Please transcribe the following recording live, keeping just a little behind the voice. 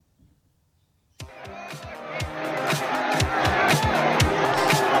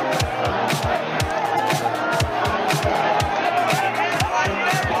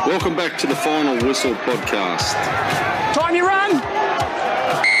Welcome back to the Final Whistle podcast. Time you run!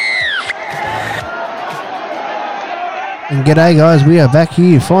 And g'day guys, we are back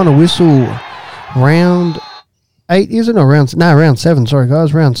here. Final Whistle, round 8, is it? Or round 7, sorry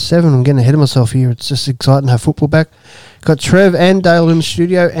guys, round 7. I'm getting ahead of myself here. It's just exciting to have football back. Got Trev and Dale in the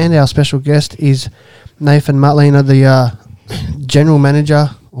studio, and our special guest is Nathan Mairleitner, the general manager,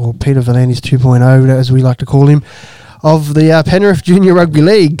 or Peter V'landys 2.0, as we like to call him, of the Penrith Junior Rugby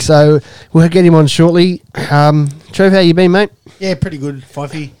League. So we'll get him on shortly. Trev, how you been, mate? Yeah, pretty good,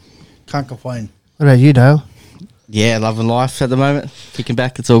 Fifey. Can't complain. What about you, Dale? Yeah, loving life at the moment. Kicking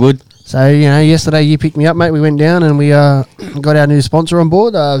back, it's all good. So, yesterday you picked me up, mate. We went down and we got our new sponsor on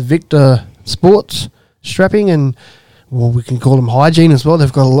board, Victor Sports Strapping, and, well, we can call them hygiene as well.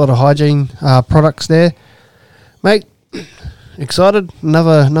 They've got a lot of hygiene products there. Mate, excited.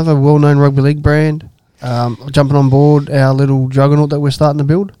 Another well-known rugby league brand. Jumping on board our little juggernaut that we're starting to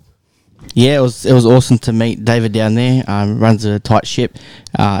build. Yeah, it was awesome to meet David down there. Runs a tight ship,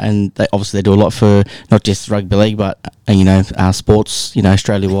 and they do a lot for not just rugby league, but sports,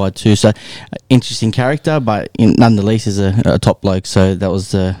 Australia wide too. So interesting character, but nonetheless is a top bloke. So that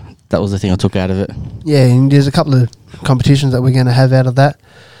was the thing I took out of it. Yeah, and there's a couple of competitions that we're going to have out of that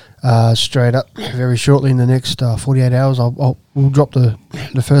straight up very shortly in the next 48 hours. We'll drop the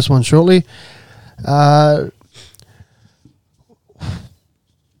first one shortly.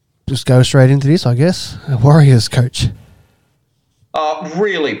 Just go straight into this, I guess. Warriors coach.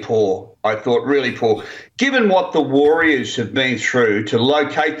 Really poor. I thought really poor. Given what the Warriors have been through to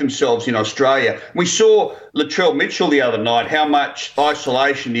locate themselves in Australia, we saw Latrell Mitchell the other night, how much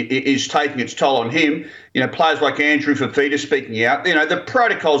isolation is taking its toll on him. Players like Andrew Fafita speaking out. The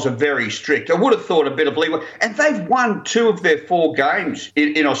protocols are very strict. I would have thought a bit of leeway. And they've won 2 of their 4 games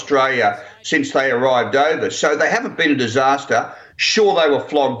in Australia since they arrived over. So they haven't been a disaster. Sure, they were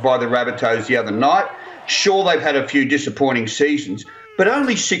flogged by the Rabbitohs the other night. Sure, they've had a few disappointing seasons. But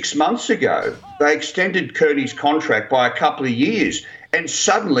only 6 months ago, they extended Kearney's contract by a couple of years, and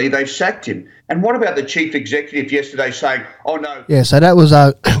suddenly they've sacked him. And what about the chief executive yesterday saying, oh, no. Yeah, so that was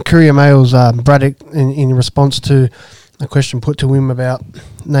Courier Mail's Braddock in response to a question put to him about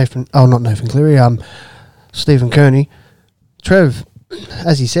Stephen Kearney. Trev,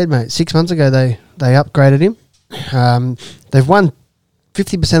 as he said, mate, 6 months ago they upgraded him. They've won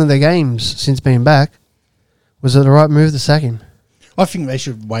 50% of their games since being back. Was it the right move to sack him? I think they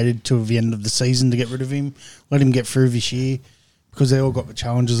should have waited till the end of the season to get rid of him, let him get through this year, because they all got the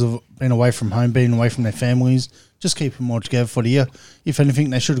challenges of being away from home, being away from their families. Just keep them all together for the year. If anything,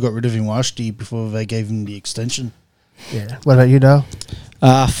 they should have got rid of him last year before they gave him the extension. Yeah. What about you, Dale?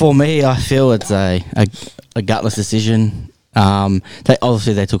 For me, I feel it's a gutless decision.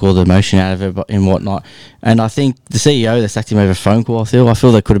 They took all the emotion out of it and whatnot, and I think the CEO, they sacked him over a phone call. I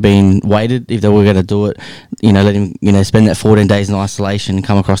feel they could have been waited if they were going to do it. Let him spend that 14 days in isolation and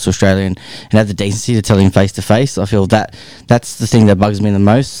come across to Australia and have the decency to tell him face to face. I feel that's the thing that bugs me the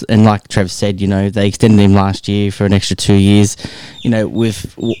most. And like Trev said, they extended him last year for an extra 2 years.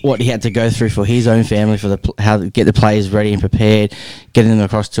 With what he had to go through for his own family, for how to get the players ready and prepared, getting them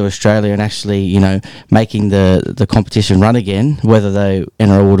across to Australia, and actually making the competition run again. Whether the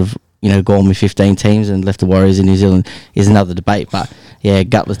NRL would have gone with 15 teams and left the Warriors in New Zealand is another debate, but yeah,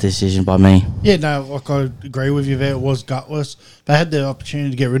 gutless decision by me. Yeah, no, I agree with you there. It was gutless. They had the opportunity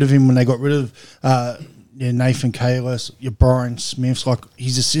to get rid of him when they got rid of Nathan Kalis, your Brian Smiths, like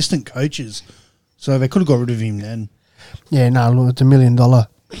his assistant coaches. So they could have got rid of him then. Yeah, no, look, it's $1 million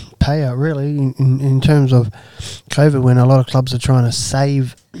payout really in terms of COVID, when a lot of clubs are trying to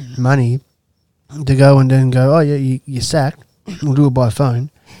save money to go and then go, oh yeah, you're sacked. We'll do it by phone.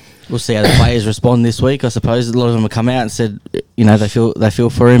 We'll see how the players respond this week. I suppose a lot of them have come out and said, they feel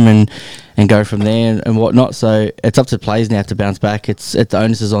for him and go from there and whatnot. So it's up to the players now to bounce back. The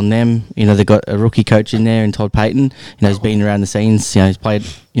onus is on them. They've got a rookie coach in there in Todd Payton. He's been around the scenes. He's played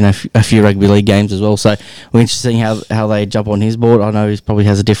a few rugby league games as well. So we're interested in how they jump on his board. I know he probably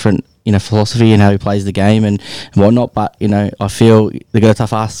has a different philosophy and how he plays the game and whatnot. But I feel they got a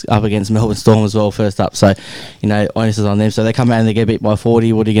tough ask up against Melbourne Storm as well first up. So onus is on them. So they come out and they get beat by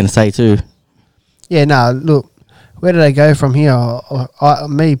 40. What are you going to say too? Yeah, no, look. Where do they go from here?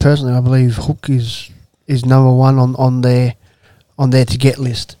 Me personally, I believe Hook is number one on their to get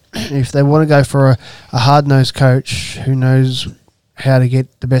list. If they want to go for a hard nosed coach who knows how to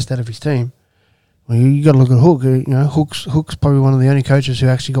get the best out of his team, well, you got to look at Hook. Hook's probably one of the only coaches who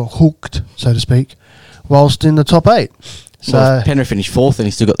actually got hooked, so to speak, whilst in the top 8. So Penrith finished 4th and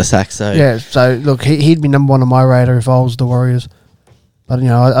he still got the sack. So yeah, so look, he'd be number 1 on my radar if I was the Warriors. But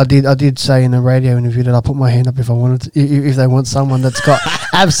I did say in the radio interview that I put my hand up if I wanted to, if they want someone that's got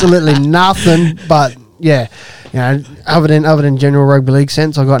absolutely nothing. But yeah, other than general rugby league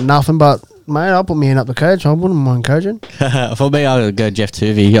sense, I got nothing. But mate, I'll put my hand up to coach. I wouldn't mind coaching. For me, I'll go Jeff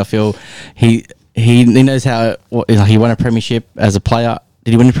Tuvey. I feel he knows how he won a premiership as a player.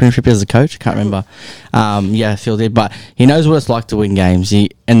 Did he win a premiership as a coach? I can't remember. Yeah, Phil did. But he knows what it's like to win games.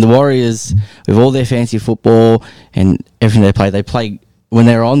 And the Warriors, with all their fancy football and everything they play when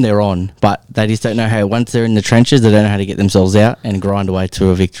they're on. But they just don't know how, once they're in the trenches, they don't know how to get themselves out and grind away to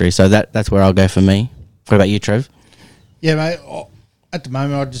a victory. So that's where I'll go for me. What about you, Trev? Yeah, mate. At the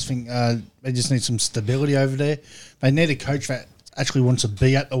moment, I just think they just need some stability over there. They need a coach that actually wants to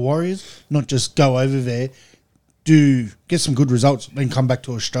be at the Warriors, not just go over there, get some good results, then come back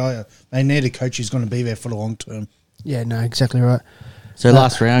to Australia. They need a coach who's going to be there for the long term. Yeah, no, exactly right. So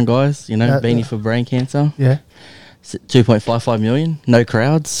last round, guys, Beanie for brain cancer. Yeah. 2.55 million, no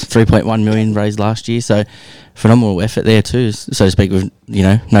crowds, 3.1 million raised last year, so phenomenal effort there too, so to speak, with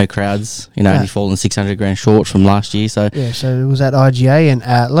no crowds, only fallen 600 grand short from last year. So yeah, so it was at IGA and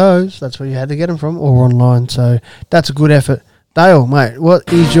at Lowe's, that's where you had to get them from, or online. So that's a good effort. Dale, mate,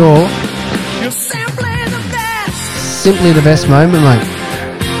 what is your simply the best moment, mate?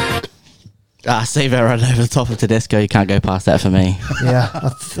 Steve right over the top of Tedesco. You can't go past that for me. Yeah, I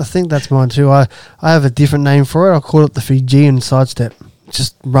think that's mine too. I have a different name for it. I call it the Fijian sidestep.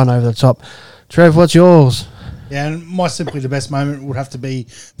 Just run over the top. Trev, what's yours? Yeah, and my simply the best moment would have to be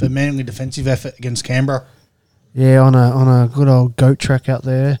the Manly defensive effort against Canberra. Yeah, on a good old goat track out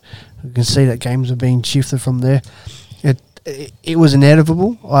there. You can see that games are being shifted from there. It was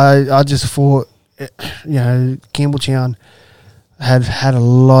inevitable. I just thought, Campbelltown had a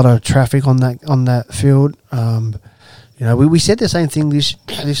lot of traffic on that field. We said the same thing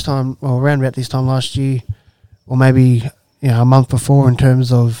this time, or around about this time last year, or maybe a month before, in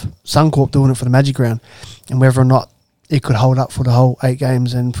terms of Suncorp doing it for the Magic Round, and whether or not it could hold up for the whole 8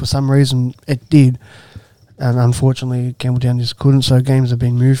 games. And for some reason, it did. And unfortunately, Campbelltown just couldn't. So games have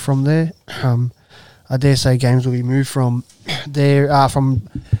been moved from there. I dare say games will be moved from there, from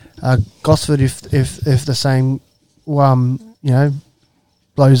Gosford if the same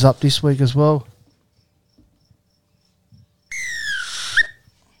blows up this week as well.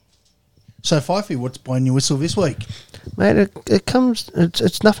 So, Fifey, what's blowing your whistle this week? Mate,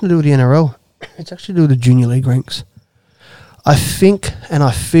 it's nothing to do with the NRL. It's actually to do with the junior league ranks. I think and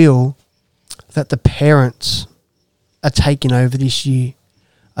I feel that the parents are taking over this year.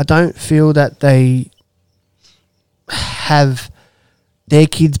 I don't feel that they have their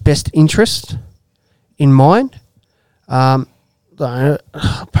kids' best interest in mind. The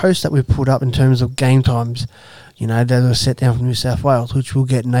post that we put up in terms of game times, that was set down from New South Wales, which we'll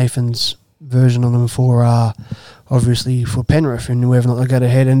get Nathan's version on them for, obviously for Penrith and whether or not they go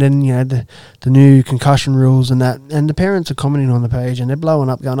ahead. And then, the new concussion rules and that, and the parents are commenting on the page and they're blowing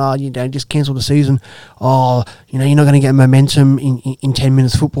up going, just cancel the season. You're not going to get momentum in 10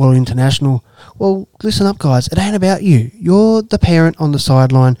 minutes football or international. Well, listen up, guys. It ain't about you. You're the parent on the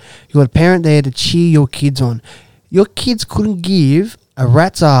sideline. You're the parent there to cheer your kids on. Your kids couldn't give a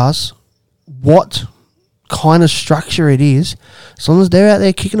rat's ass what kind of structure it is, as long as they're out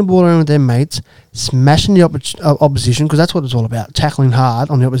there kicking the ball around with their mates, smashing the opposition, because that's what it's all about, tackling hard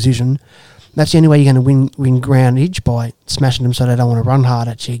on the opposition. That's the only way you're going to win groundage, by smashing them so they don't want to run hard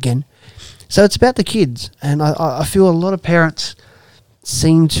at you again. So it's about the kids, and I feel a lot of parents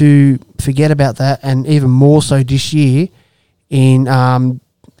seem to forget about that, and even more so this year in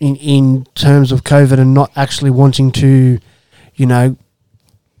terms of COVID and not actually wanting to,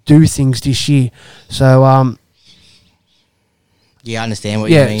 do things this year. So yeah, I understand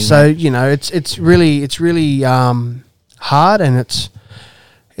what you mean. So it's really hard, and it's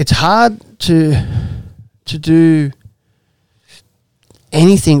hard to do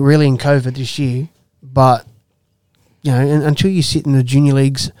anything really in COVID this year. But until you sit in the junior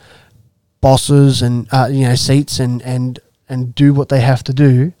leagues, bosses and seats and do what they have to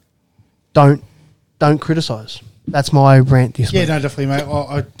do, don't criticise. That's my rant this week. Yeah, no, definitely, mate.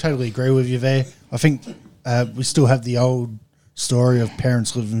 I totally agree with you there. I think we still have the old story of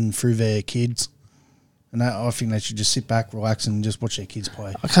parents living through their kids, and I think they should just sit back, relax, and just watch their kids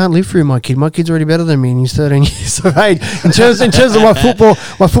play. I can't live through my kid. My kid's already better than me, and he's 13 years of age. In terms of my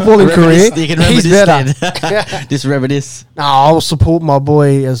footballing career, he's better. Just remember this. No, I'll support my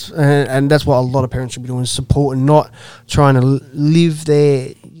boy, and that's what a lot of parents should be doing: support and not trying to live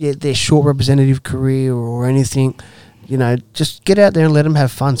their short representative career or anything. Just get out there and let them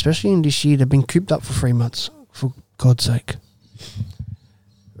have fun. Especially in this year, they've been cooped up for 3 months. For God's sake.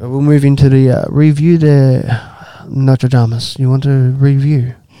 We'll move into the review the Nostradamus, you want to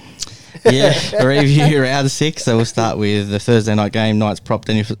review? Yeah, a review round 6. So we'll start with the Thursday night game. Knights prop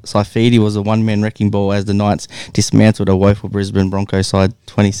Danny Saifidi was a one-man wrecking ball as the Knights dismantled a woeful Brisbane Broncos side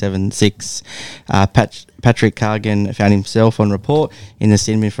 27-6. Patrick Cargan found himself on report in the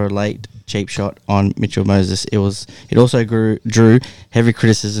sin bin for a late cheap shot on Mitchell Moses. It also drew heavy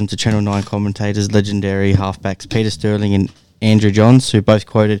criticism to Channel 9 commentators, legendary halfbacks Peter Sterling and Andrew Johns, who both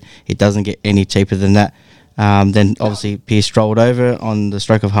quoted, "It doesn't get any cheaper than that." Then obviously Pearce strolled over on the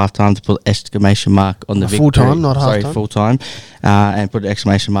stroke of half-time to put exclamation mark on the victory. Full-time, not half-time. Full-time. And put an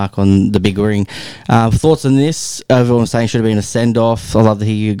exclamation mark on the big ring. Thoughts on this? Everyone was saying it should have been a send-off. I'd love to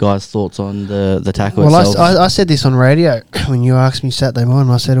hear you guys' thoughts on the tackle itself. I said this on radio when you asked me Saturday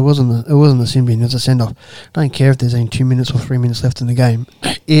morning. I said it wasn't a sin bin, it was a send-off. I don't care if there's only 2 minutes or 3 minutes left in the game.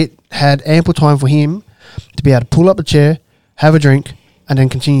 It had ample time for him to be able to pull up a chair, have a drink, and then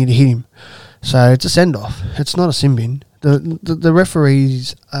continue to hit him. So it's a send-off. It's not a sin bin. The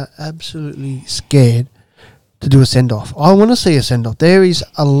referees are absolutely scared to do a send-off. I want to see a send-off. There is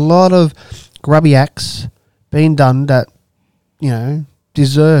a lot of grubby acts being done that,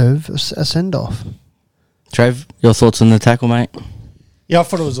 deserve a send-off. Trev, your thoughts on the tackle, mate? Yeah, I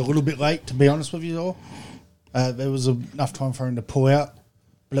thought it was a little bit late, to be honest with you all. There was enough time for him to pull out.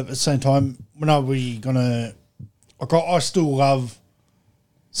 But at the same time, when are we going to... I still love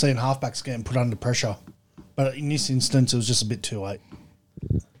seeing halfbacks getting put under pressure. But in this instance, it was just a bit too late.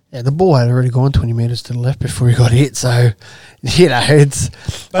 Yeah, the ball had already gone 20 metres to the left before he got hit, so, it's...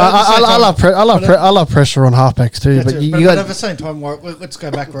 I love pressure on halfbacks too, but at the same time, let's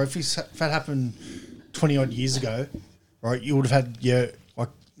go back, right? If that happened 20-odd years ago, right, you would have had,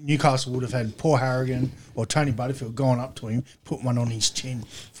 Newcastle would have had Paul Harrigan or Tony Butterfield going up to him, put one on his chin.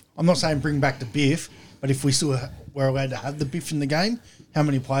 I'm not saying bring back the biff, but if we still were allowed to have the biff in the game, how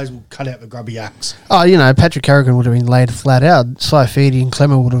many players will cut out the grubby acts? Oh, Patrick Carrigan would have been laid flat out. Saifidi and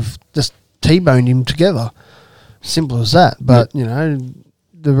Clemmer would have just T-boned him together. Simple as that. But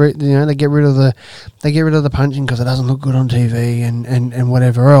they get rid of the punching because it doesn't look good on TV and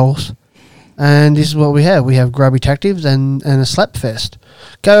whatever else. And this is what we have. We have grubby tactics and a slap fest.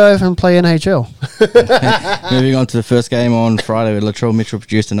 Go over and play NHL. Moving on to the first game on Friday, where Latrell Mitchell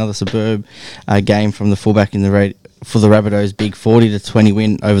produced another superb game from the fullback for the Rabbitohs' big 40-20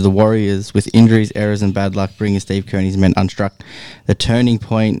 win over the Warriors, with injuries, errors and bad luck bringing Steve Kearney's men unstruck. The turning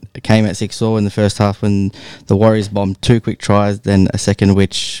point came at 6-all in the first half when the Warriors bombed 2 quick tries, then a second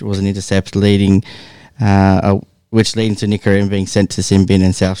which was an intercept leading to Nicaragua being sent to sin bin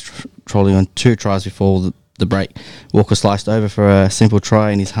and South trolling on 2 tries before the break. Walker sliced over for a simple try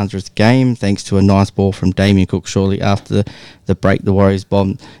in his 100th game, thanks to a nice ball from Damien Cook shortly after the break. The Warriors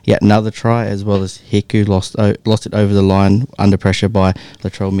bombed yet another try, as well as Hiku lost it over the line under pressure by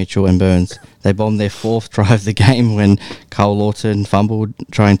Latrell Mitchell and Burns. They bombed their 4th try of the game when Cole Lawton fumbled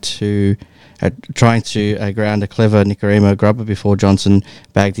trying to ground a clever Nicaragua grubber before Johnson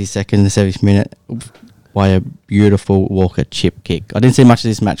bagged his second in the 70th minute by a beautiful Walker chip kick. I didn't see much of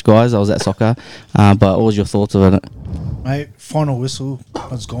this match, guys. I was at soccer. But what was your thoughts on it? Mate, final whistle. I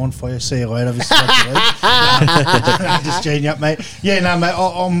was gone for you. See you later. Just cheating up, mate. Yeah, no, mate.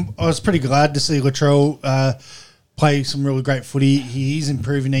 I was pretty glad to see Latrell play some really great footy. He's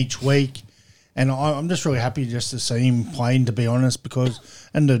improving each week. And I'm just really happy just to see him playing, to be honest, because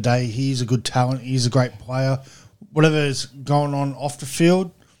at the end of the day, he's a good talent. He's a great player. Whatever's going on off the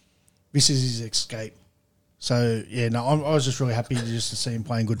field, this is his escape. So, yeah, no, I was just really happy just to see him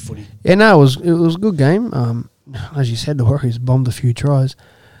playing good footy. Yeah, no, it was a good game. As you said, the Warriors bombed a few tries.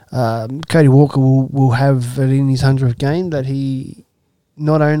 Cody Walker will have it in his 100th game that he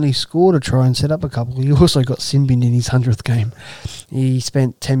not only scored a try and set up a couple, he also got sin binned in his 100th game. He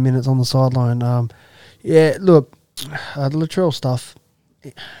spent 10 minutes on the sideline. The Latrell stuff,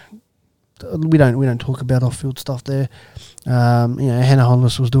 we don't talk about off-field stuff there. Hannah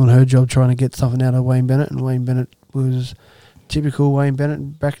Holness was doing her job trying to get something out of Wayne Bennett, and Wayne Bennett was typical Wayne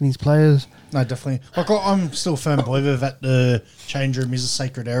Bennett backing his players. No, definitely. I'm still a firm believer that the change room is a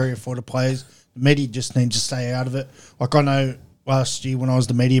sacred area for the players. The media just needs to stay out of it. I know last year when I was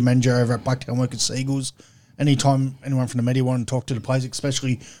the media manager over at Blacktown Workers Seagulls, anytime anyone from the media wanted to talk to the players,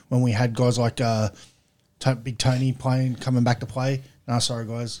 especially when we had guys like Big Tony coming back to play, no, sorry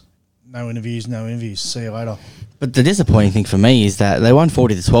guys, no interviews. See you later. But the disappointing thing for me is that they won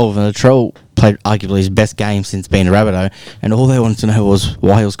 40-12 and Latrell played arguably his best game since being a Rabbitoh, and all they wanted to know was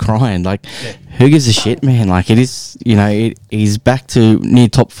why he was crying. Like, who gives a shit, man? Like, it is, he's back to near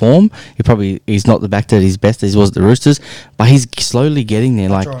top form. He's not the back to his best as he was at the Roosters, but he's slowly getting there.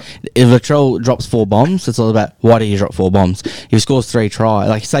 Like, if Latrell drops 4 bombs, it's all about why did he drop 4 bombs. If he scores 3 tries,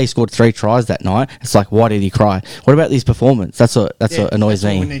 like say he scored 3 tries that night, it's like, why did he cry? What about his performance? That's what annoys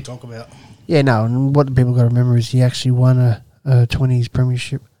me. What we need to talk about. Yeah, no, and what the people got to remember is he actually won a 20s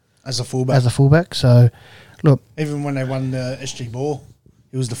premiership As a fullback. So, look. Even when they won the SG Ball,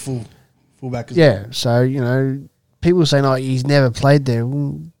 he was the fullback as well. Yeah, so, people saying, he's never played there.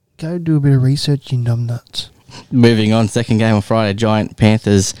 Well, go do a bit of research, you numbnuts. Moving on, second game on Friday, Giant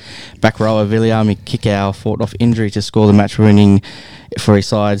Panthers back rower Viliami Kikau fought off injury to score the match winning for his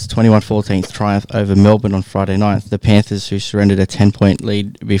side's 21-14 triumph over Melbourne on Friday night. The Panthers, who surrendered a 10-point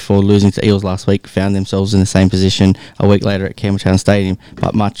lead before losing to Eels last week, found themselves in the same position a week later at Campbelltown Stadium,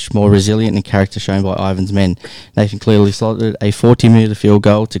 but much more resilient in character shown by Ivan's men. Nathan clearly slotted a 40-metre field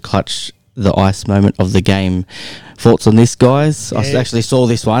goal to clutch the ice moment of the game. Thoughts on this, guys? Yeah. I actually saw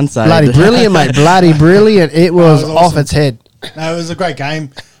this one. So bloody brilliant, mate. Bloody brilliant. It was awesome. Off its head. No, it was a great game.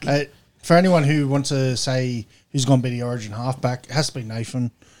 For anyone who wants to say who's going to be the Origin halfback, it has to be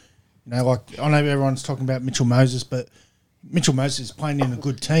Nathan. I know everyone's talking about Mitchell Moses, but Mitchell Moses is playing in a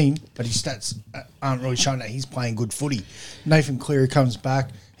good team, but his stats aren't really showing that he's playing good footy. Nathan Cleary comes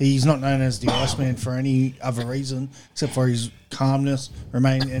back. He's not known as the Iceman for any other reason except for his calmness,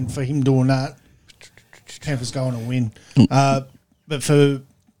 and for him doing that, Panthers going to win. But for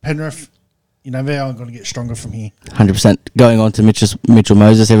Penrith, they are going to get stronger from here. 100%. Going on to Mitchell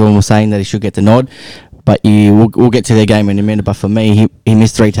Moses, everyone was saying that he should get the nod, but we'll get to their game in a minute. But for me, he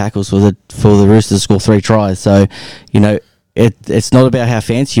missed 3 tackles for the Roosters to score 3 tries. So, it's not about how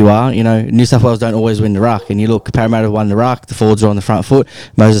fancy you are. New South Wales don't always win the ruck. And you look, Parramatta won the ruck. The forwards are on the front foot.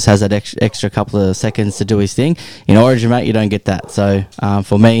 Moses has that extra couple of seconds to do his thing. In Origin, mate, you don't get that. So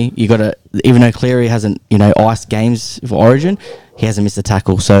for me, you got to, even though Cleary hasn't iced games for Origin, he hasn't missed a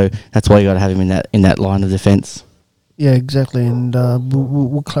tackle. So that's why you got to have him in that line of defence. Yeah, exactly. And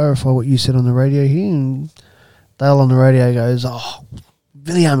we'll clarify what you said on the radio here. And Dale on the radio goes,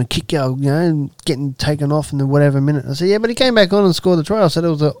 Viliami Kikau, getting taken off in the whatever minute. I said, yeah, but he came back on and scored the try. I said it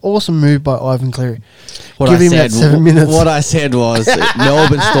was an awesome move by Ivan Cleary. Give him that 7 minutes. What I said was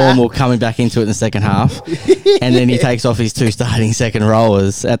Melbourne Storm were coming back into it in the second half, and then he takes off his 2 starting second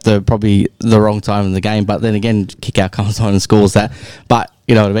rowers at probably the wrong time in the game. But then again, Kikau comes on and scores that. But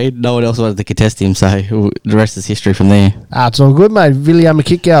you know what I mean? No one else wanted to contest him, so the rest is history from there. It's all good, mate. Viliami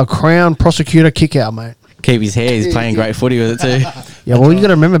Kikau, Crown Prosecutor Kikau, mate. Keep his hair. He's playing great footy with it too. Yeah, well, you got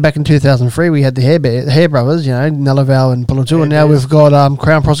to remember back in 2003 we had the Hair Brothers, Nelaval and Pulatua, and now we've got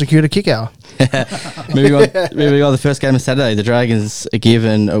Crown Prosecutor Kikau. Moving on, the first game of Saturday, the Dragons are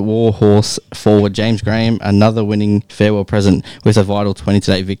given a Warhorse forward James Graham another winning farewell present with a vital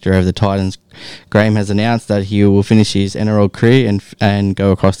 20-8 victory over the Titans. Graham has announced that he will finish his NRL career and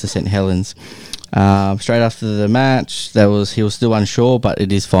go across to St Helens. Straight after the match, he was still unsure, but it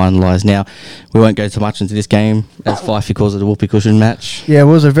is finalised now. We won't go too much into this game, as Fifey calls it a whoopee cushion match. Yeah, it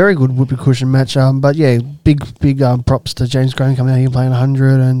was a very good whoopee cushion match. But yeah, big props to James Graham coming out here playing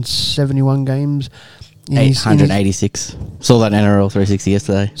 171 games. 886. Saw that in NRL 360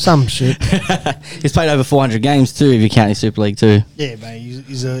 yesterday. Some shit. He's played over 400 games too, if you count his Super League too. Yeah, mate,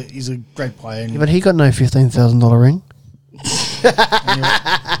 he's a great player. Yeah, but he got no $15,000 ring. Anyway,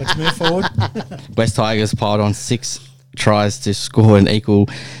 let's move forward. West Tigers piled on 6 tries to score an equal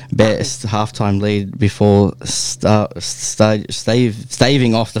best halftime lead before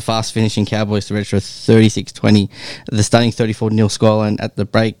staving off the fast finishing Cowboys to register a 36-20. The stunning 34-0 scoreline at the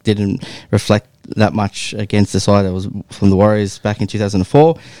break didn't reflect that much against the side that was from the Warriors back in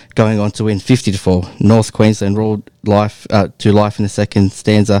 2004, going on to win 50-4. North Queensland rolled to life in the second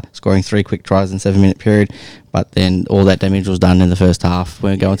stanza, scoring 3 quick tries in a 7-minute period, but then all that damage was done in the first half.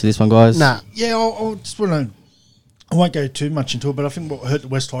 We're going to this one, guys. Yeah, I'll just want to. I won't go too much into it, but I think what hurt the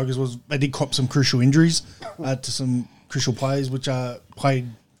West Tigers was they did cop some crucial injuries to some crucial players, which made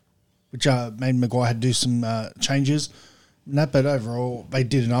Maguire had to do some changes. But overall, they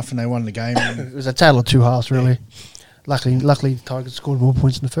did enough and they won the game. It was a tale of 2 halves, really. Luckily, the Tigers scored more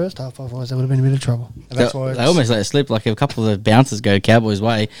points in the first half, otherwise they would have been in a bit of trouble. That's why they almost let it slip. Like, if a couple of the bounces go Cowboys'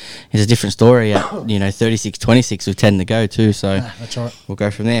 way, it's a different story at 36-26 with 10 to go too. So that's right. We'll go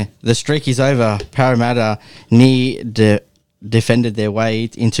from there. The streak is over. Parramatta defended their way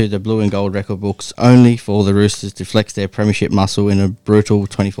into the blue and gold record books, only for the Roosters to flex their premiership muscle in a brutal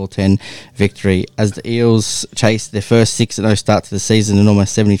 24-10 victory. As the Eels chased their first 6-0 start to the season in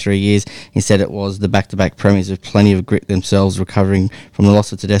almost 73 years, instead it was the back-to-back premiers with plenty of grit themselves, recovering from the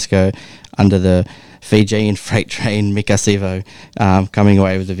loss of Tedesco under the Fijian freight train Mika Sivo coming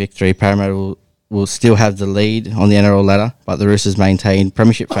away with the victory. Parramatta will still have the lead on the NRL ladder, but the Roosters maintain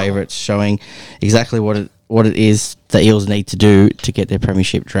premiership favourites, showing exactly what it is the Eels need to do to get their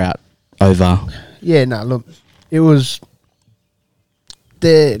premiership drought over. Yeah, no, look, it was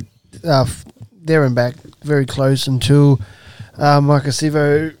there and back, very close until Mika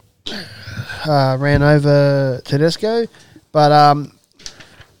Sivo ran over Tedesco. But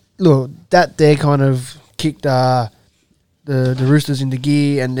look, that there kind of kicked the Roosters into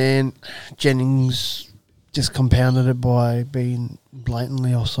gear, and then Jennings just compounded it by being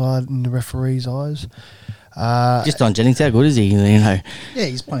blatantly offside in the referee's eyes. Just on Jennings, how good is he? You know, Yeah,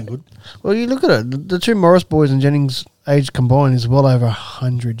 he's playing good. Well, you look at it. The two Morris boys and Jennings' age combined is well over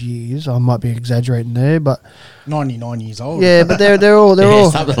 100 years. I might be exaggerating there, but 99 years old. yeah, but they're all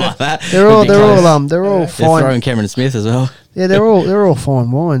something like that. they're all They're they're fine. throwing Cameron Smith as well. Yeah, they're all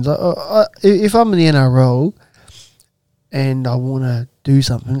fine wines. If I'm in the NRL and I want to do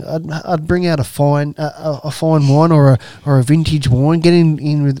something, I'd bring out a fine wine or a vintage wine. Get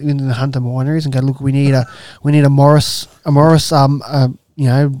in with the Hunter wineries and go, look, we need a Morris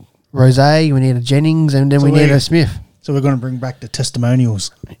rosé. We need a Jennings, and then So we need a Smith. So we're going to bring back the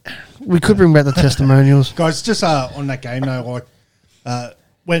testimonials. We could bring back the testimonials. Guys, just on that game though, like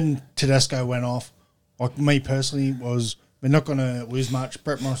when Tedesco went off, like me personally was, we're not going to lose much.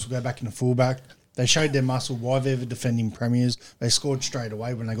 Brett Morris will go back in the fullback. They showed their muscle. Why they're ever defending premiers? They scored straight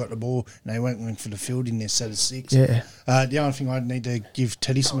away when they got the ball, and they went for the field in their set of 6. Yeah. The only thing I'd need to give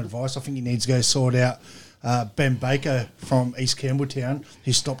Teddy some advice, I think he needs to go sort out Ben Baker from East Campbelltown,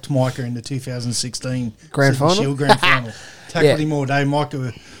 who stopped Micah in the 2016 Grand Sydney final? Shield Grand Final. Tackled Yeah. him all day.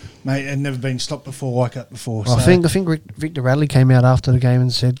 Micah, mate, had never been stopped before like that before. I think Victor Radley came out after the game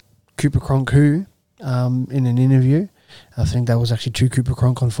and said Cooper Cronk in an interview. I think that was actually 2 Cooper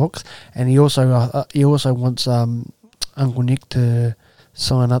Cronk on Fox, and he also wants Uncle Nick to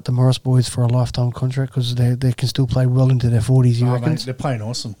sign up the Morris boys for a lifetime contract because they can still play well into their 40s. You reckon? mate, they're playing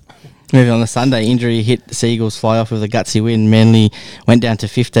awesome. Moving on the Sunday, injury hit the Seagulls fly off with a gutsy win. Manly went down to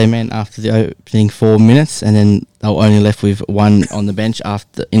 15 men after the opening 4 minutes, and then they were only left with one on the bench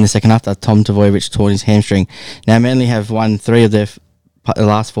in the second half. Tom Tavoyevich tore his hamstring. Now Manly have won 3 of their the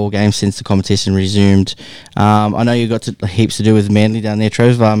last 4 games since the competition resumed. I know you got heaps to do with Manly down there,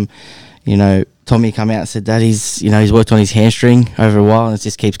 Trev. Tommy come out and said that he's worked on his hamstring over a while and it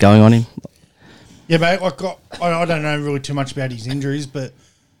just keeps going on him. Yeah, mate. Like I don't know really too much about his injuries, but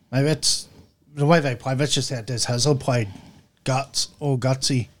maybe that's the way they play. That's just how Des Hazard played,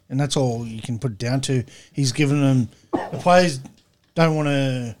 gutsy, and that's all you can put it down to. He's given them the players don't want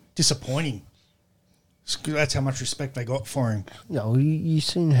to disappoint him. That's how much respect they got for him. You've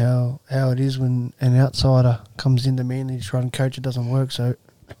seen how it is when an outsider comes into Manly to try and coach. It doesn't work. So,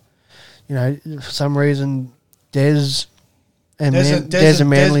 for some reason, Des and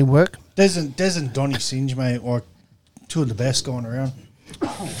Manly work. Des and Donny Singe, mate, like 2 of the best going around.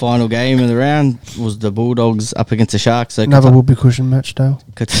 Final game of the round was the Bulldogs up against the Sharks. So Another whoopee cushion match, Dale.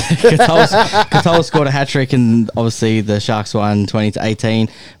 Katoa scored a hat-trick, and obviously the Sharks won 20-18.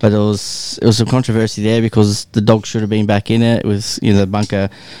 But it was some controversy there because the Dogs should have been back in it. It was the bunker,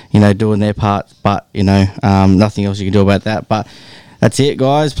 doing their part. But nothing else you can do about that. But that's it,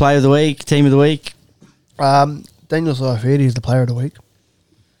 guys. Player of the week, team of the week. Daniel Saifidi is the player of the week.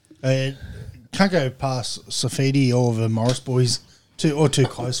 Can't go past Safidi or the Morris boys. Too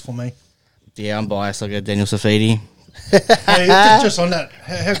close for me. Yeah, I'm biased. I go Daniel Saifidi. Just on that,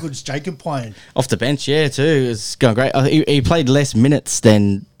 how good's Jacob playing? Off the bench, yeah, too. It's going great. He played less minutes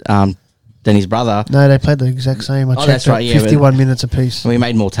than his brother. No, they played the exact same. I checked that's right, yeah, 51 minutes apiece. We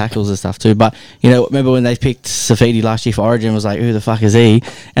made more tackles and stuff too. But, remember when they picked Safidi last year for Origin, was like, who the fuck is he?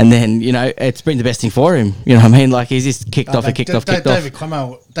 And then, it's been the best thing for him. You know what I mean? Like, he's just kicked off. David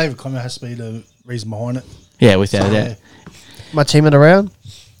Clemmer has to be the reason behind it. Yeah, without a doubt. My team of the round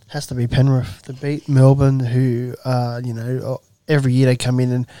has to be Penrith. They beat Melbourne, who, every year they come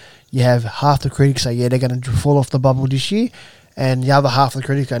in and you have half the critics say, yeah, they're going to fall off the bubble this year. And the other half of the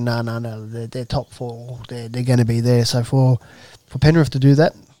critics go, no, they're top 4. They're going to be there. So for Penrith to do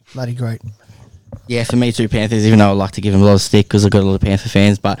that, bloody great. Yeah, for me too, Panthers, even though I like to give them a lot of stick because I've got a lot of Panther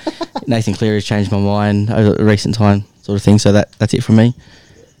fans. But Nathan Cleary's changed my mind over recent time sort of thing. So that's it for me.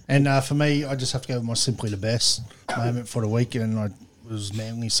 And for me, I just have to go with my simply the best moment for the week, and it was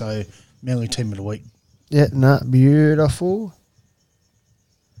Manly, so Manly team of the week. Yeah, beautiful.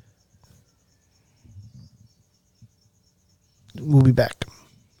 We'll be back.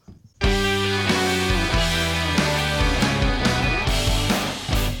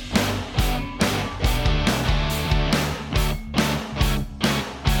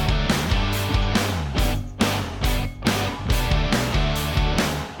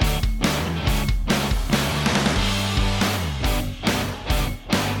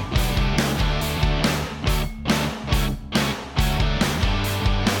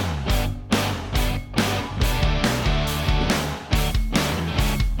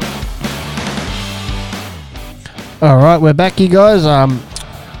 All right, we're back, you guys. A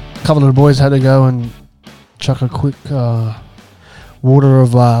couple of the boys had to go and chuck a quick water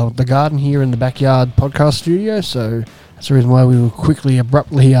of the garden here in the backyard podcast studio, so that's the reason why we were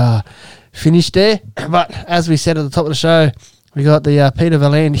abruptly finished there. But as we said at the top of the show, we got the Peter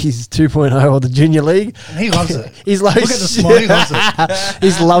Valandis 2.0 of the Junior League. And he loves it. He's like, Look at the smile. He loves it.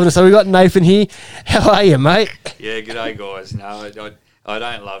 He's loving it. So we got Nathan here. How are you, mate? Yeah, g'day guys. No, I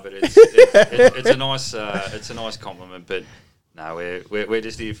don't love it. It's a nice compliment, but no, we're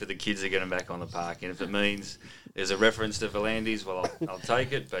just here for the kids to get them back on the park, and if it means there's a reference to Valandis, well, I'll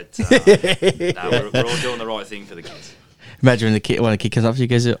take it. But no, we're all doing the right thing for the kids. Imagine when a kid comes up to you,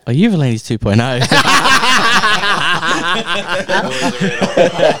 goes, "Are you Valandis 2.0?"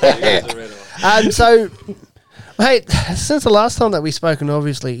 So, hey, since the last time that we spoken,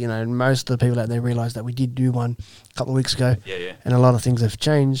 obviously, you know, most of the people out there realise that we did do one a couple of weeks ago. Yeah. And a lot of things have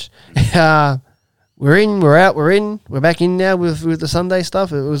changed. We're in, we're out, we're back in now with the Sunday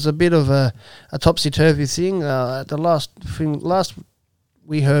stuff. It was a bit of a topsy-turvy thing. The last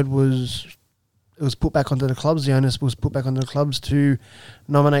we heard was it was put back onto the clubs. The onus was put back onto the clubs to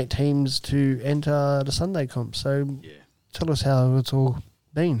nominate teams to enter the Sunday comp. So tell us how it's all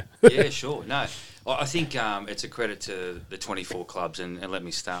been. Yeah, sure. No, I think it's a credit to the 24 clubs, and let me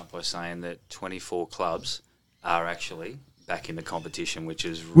start by saying that 24 clubs are actually back in the competition, which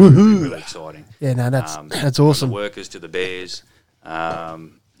is really exciting. Yeah, no, that's From awesome. the Workers to the Bears,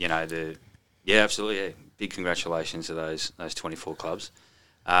 absolutely. Yeah. Big congratulations to those 24 clubs.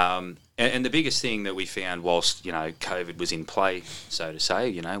 And the biggest thing that we found whilst, COVID was in play, so to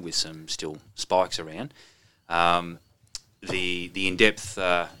say, with some still spikes around, the in-depth,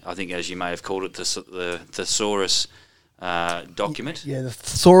 I think as you may have called it, the thesaurus document. Yeah, the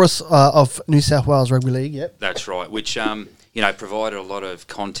thesaurus of New South Wales Rugby League, yep. That's right, which, provided a lot of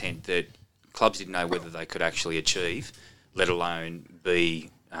content that clubs didn't know whether they could actually achieve, let alone be,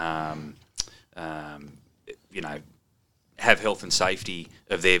 have health and safety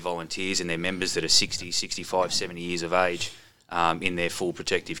of their volunteers and their members that are 60, 65, 70 years of age in their full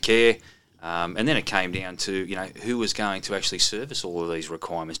protective care. And then it came down to, who was going to actually service all of these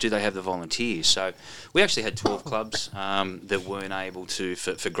requirements? Do they have the volunteers? So we actually had 12 clubs that weren't able to,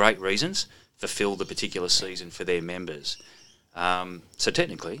 for great reasons, fulfil the particular season for their members. So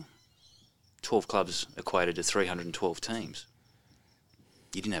technically, 12 clubs equated to 312 teams.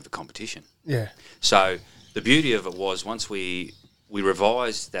 You didn't have a competition. Yeah. So the beauty of it was once we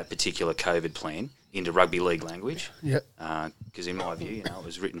revised that particular COVID plan into rugby league language, because in my view, it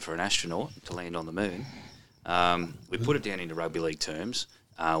was written for an astronaut to land on the moon. We put it down into rugby league terms.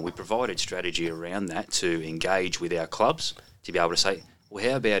 We provided strategy around that to engage with our clubs to be able to say, well,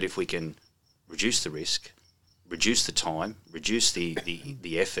 how about if we can reduce the risk, reduce the time, reduce the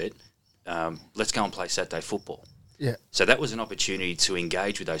effort, let's go and play Saturday football. Yeah. So that was an opportunity to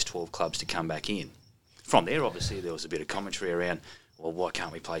engage with those 12 clubs to come back in. From there, obviously, there was a bit of commentary around, well, why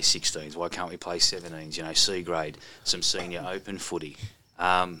can't we play 16s? Why can't we play 17s? C grade, some senior open footy.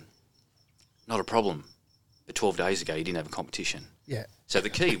 Not a problem. But 12 days ago, you didn't have a competition. Yeah. So the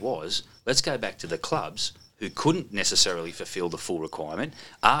key was, let's go back to the clubs who couldn't necessarily fulfil the full requirement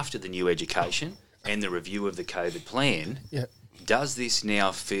after the new education and the review of the COVID plan. Yeah. Does this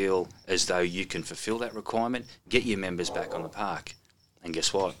now feel as though you can fulfil that requirement? Get your members back on the park. And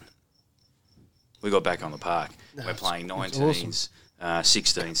guess what? We got back on the park. We're playing 19s, 16s,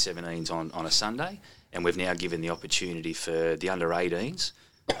 17s on a Sunday, and we've now given the opportunity for the under-18s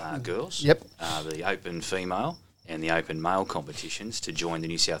girls, the open female and the open male competitions to join the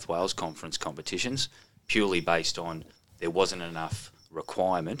New South Wales Conference competitions, purely based on there wasn't enough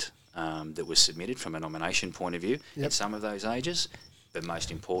requirement that was submitted from a nomination point of view in some of those ages, but most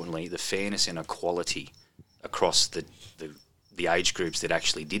importantly, the fairness and equality across the age groups that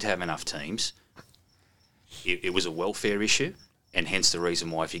actually did have enough teams. It was a welfare issue, and hence the reason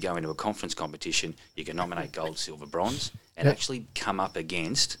why if you go into a conference competition, you can nominate gold, silver, bronze, and actually come up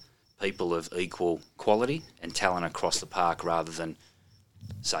against people of equal quality and talent across the park rather than,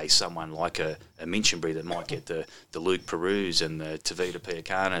 say, someone like a Minchinbury that might get the Luke Peru's and the Tavita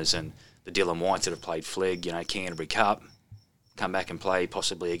Piacanas and the Dylan Whites that have played Flegg, Canterbury Cup, come back and play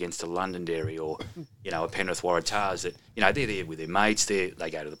possibly against a Londonderry or, a Penrith Waratahs that, they're there with their mates, they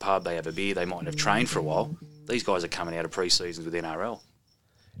go to the pub, they have a beer, they mightn't have trained for a while. These guys are coming out of pre-seasons with NRL.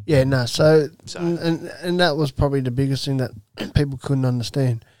 Yeah, no, so and that was probably the biggest thing that people couldn't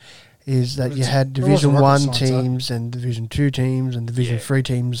understand is that you had Division 1 teams and Division 2 teams and Division 3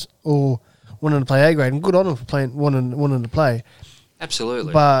 teams all wanting to play A grade, and good on them for wanting to play.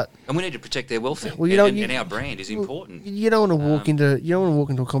 Absolutely. But and we need to protect their welfare. Well, you know, and our brand is important. You don't want to walk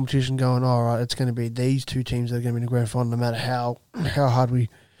into a competition going, all right, it's going to be these two teams that are going to be in the grand final, no matter how hard we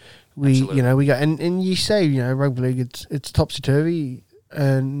we go. And you say, rugby league, it's topsy turvy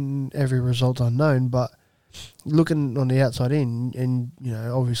and every result's unknown. But looking on the outside in, and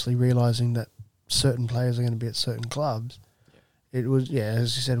obviously realizing that certain players are going to be at certain clubs, it was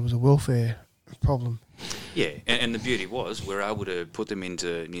as you said, it was a welfare problem. Yeah, and the beauty was we're able to put them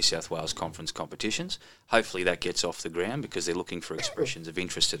into New South Wales conference competitions. Hopefully that gets off the ground because they're looking for expressions of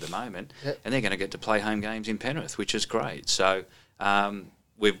interest at the moment, and they're going to get to play home games in Penrith, which is great. So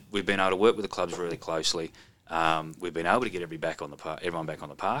we've been able to work with the clubs really closely. We've been able to get everyone back on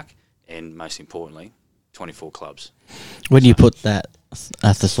the park, and most importantly, 24 clubs. When you put that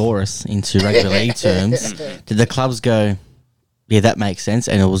thesaurus into rugby league terms, did the clubs go, yeah, that makes sense,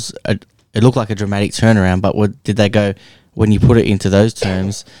 and it looked like a dramatic turnaround, but did they go, when you put it into those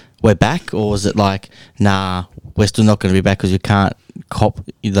terms, we're back? Or was it like, nah, we're still not going to be back because we can't cop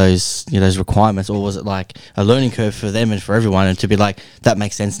those requirements? Or was it like a learning curve for them and for everyone, and to be like, that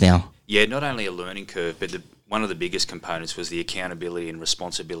makes sense now? Yeah, not only a learning curve, but one of the biggest components was the accountability and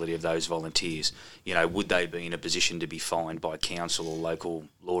responsibility of those volunteers. Would they be in a position to be fined by council or local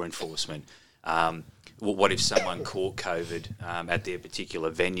law enforcement? What if someone caught COVID at their particular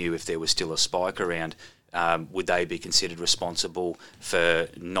venue, if there was still a spike around? Would they be considered responsible for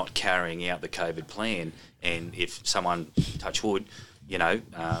not carrying out the COVID plan? And if someone, touch wood,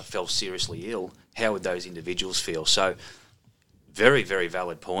 fell seriously ill, how would those individuals feel? So very, very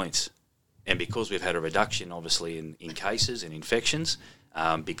valid points. And because we've had a reduction, obviously, in cases and infections,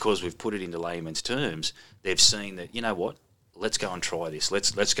 because we've put it into layman's terms, they've seen that, let's go and try this.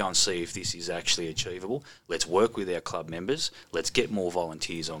 Let's go and see if this is actually achievable. Let's work with our club members. Let's get more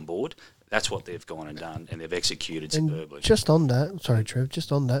volunteers on board. That's what they've gone and done, and they've executed superbly. Just on that, sorry, Trev,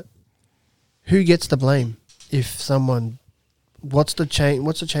 who gets the blame if someone? What's the chain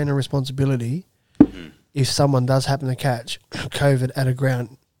of responsibility if someone does happen to catch COVID at a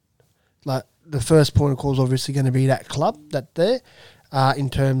ground? Like, the first point of call is obviously going to be that club that there. In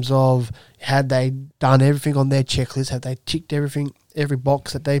terms of, had they done everything on their checklist, had they ticked every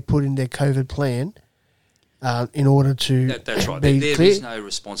box that they put in their COVID plan in order to That's right. be There clear? is no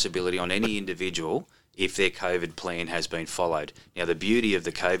responsibility on any individual if their COVID plan has been followed. Now, the beauty of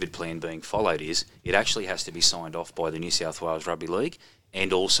the COVID plan being followed is it actually has to be signed off by the New South Wales Rugby League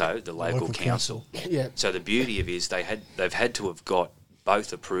and also the local council. Yeah. So the beauty of it is they've had to have got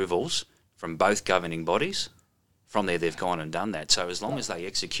both approvals from both governing bodies. From there, they've gone and done that. So as long as they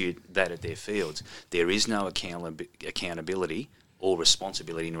execute that at their fields, there is no accountability or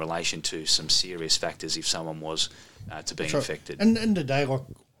responsibility in relation to some serious factors if someone was to be infected. And in the day,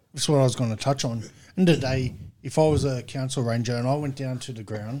 that's what I was going to touch on. In the day, if I was a council ranger and I went down to the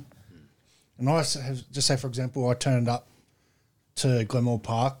ground, and I just say, for example, I turned up to Glenmore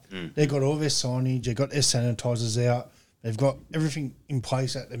Park, they got all their signage, they got their sanitisers out, they've got everything in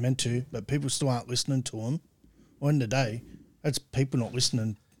place that they're meant to, but people still aren't listening to them. Well, in the day, that's people not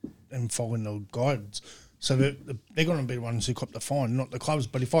listening and following the guidance. So they're going to be the ones who cop the fine, not the clubs.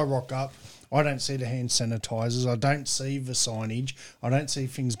 But if I rock up, I don't see the hand sanitisers, I don't see the signage, I don't see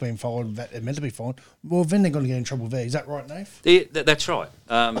things being followed that they're meant to be followed, well, then they're going to get in trouble there. Is that right, Nath? That's right.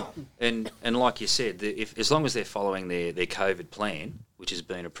 And like you said, as long as they're following their COVID plan, which has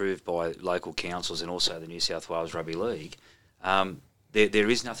been approved by local councils and also the New South Wales Rugby League, there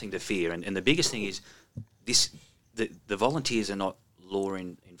is nothing to fear. And the biggest thing is the volunteers are not law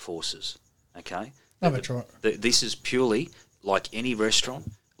enforcers, okay? No, that's right. This is purely like any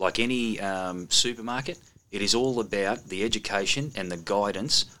restaurant, like any supermarket. It is all about the education and the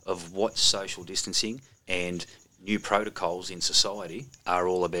guidance of what social distancing and new protocols in society are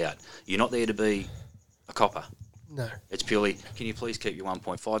all about. You're not there to be a copper. No. It's purely, can you please keep your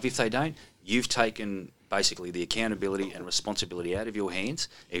 1.5? If they don't, you've taken basically the accountability and responsibility out of your hands,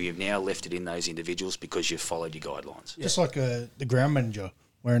 and you've now left it in those individuals because you've followed your guidelines. Just like the ground manager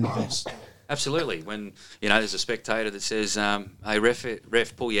wearing the vest. Absolutely. When there's a spectator that says, "Hey,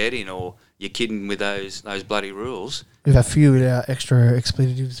 ref, pull your head in," or "You're kidding with those bloody rules." We've had a few extra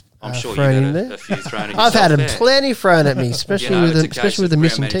expletives I'm sure thrown you've in had there. a few thrown at yourself. I've had them there. plenty thrown at me, especially with the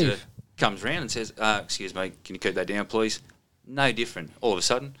missing teeth. Comes round and says, "Excuse me, can you keep that down, please?" No different. All of a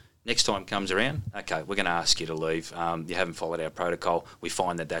sudden, next time comes around, okay, we're going to ask you to leave. You haven't followed our protocol. We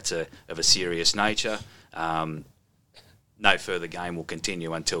find that that's of a serious nature. No further game will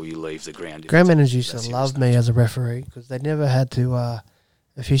continue until you leave the ground. Ground managers used to love me as a referee because they never had to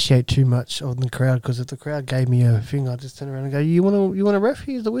officiate too much on the crowd, because if the crowd gave me a thing, I'd just turn around and go, "You want a ref?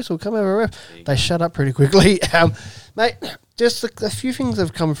 Here's the whistle. Come over, ref." They shut up pretty quickly. Mate, just a few things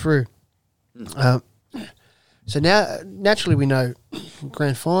have come through. So now, naturally, we know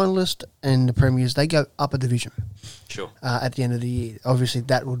grand finalist and the premiers, they go up a division. Sure. At the end of the year, obviously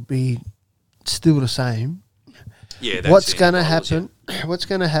that would be still the same. Yeah. What's going to happen? What's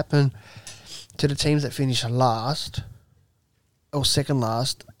going to happen to the teams that finish last or second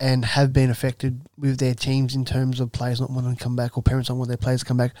last and have been affected with their teams in terms of players not wanting to come back or parents not wanting their players to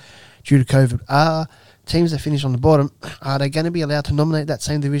come back due to COVID? Are teams that finish on the bottom, are they going to be allowed to nominate that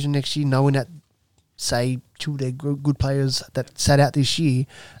same division next year, knowing that, say, two of their good players that sat out this year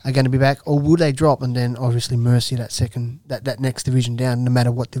are going to be back, or will they drop and then obviously mercy that next division down, no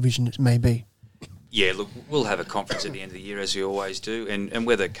matter what division it may be? Yeah, look, we'll have a conference at the end of the year, as we always do, and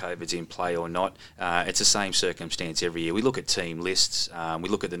whether COVID's in play or not, it's the same circumstance every year. We look at team lists, we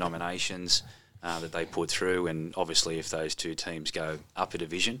look at the nominations that they put through, and obviously if those two teams go up a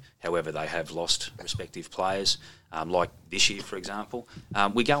division, however they have lost respective players, like this year, for example,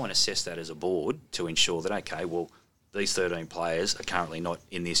 we go and assess that as a board to ensure that, okay, well, these 13 players are currently not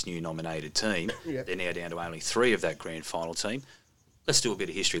in this new nominated team. Yep. They're now down to only 3 of that grand final team. Let's do a bit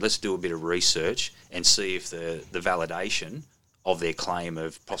of history. Let's do a bit of research and see if the validation of their claim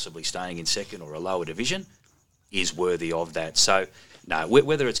of possibly staying in second or a lower division is worthy of that. So, no,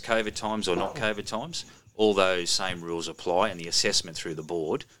 whether it's COVID times or not COVID times, all those same rules apply, and the assessment through the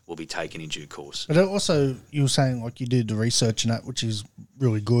board will be taken in due course. But also, you were saying like you did the research and that, which is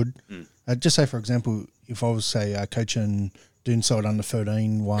really good. Just say, for example, if I was, say, coaching Doonside under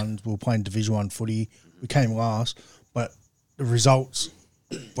 13 ones, we were playing Division 1 footy, we came last, but the results,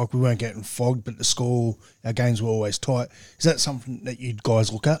 like we weren't getting flogged, but the score, our games were always tight. Is that something that you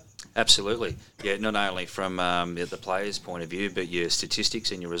guys look at? Absolutely. Yeah, not only from the players' point of view, but your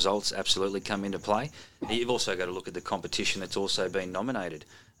statistics and your results absolutely come into play. You've also got to look at the competition that's also been nominated.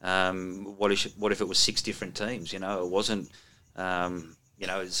 What if it was 6 different teams? It wasn't,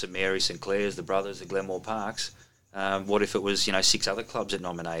 St Mary's, St Clair's, the Brothers, the Glenmore Parks. What if it was, 6 other clubs that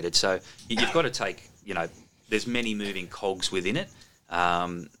nominated? So you've got to take, there's many moving cogs within it.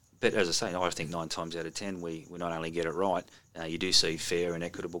 But as I say, I think 9 times out of 10 we not only get it right, you do see fair and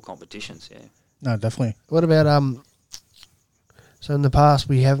equitable competitions. Yeah. No, definitely. What about so in the past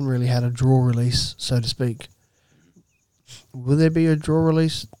we haven't really had a draw release, so to speak. Will there be a draw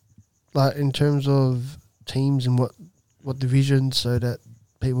release, like in terms of teams and what divisions, so that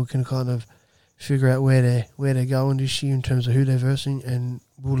people can kind of figure out where they're going this year in terms of who they're versing, and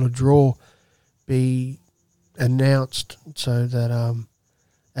will a draw be announced so that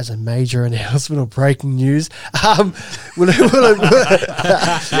as a major announcement or breaking news, will it just throw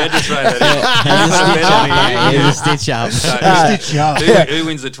that in. Stitch up. Stitch up. Who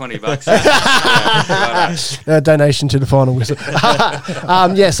wins the $20? Donation to the final whistle.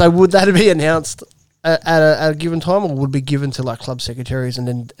 So would that be announced at a given time, or would it be given to like club secretaries, and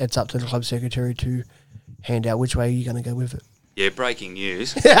then it's up to the club secretary to hand out which way you're going to go with it? Yeah, breaking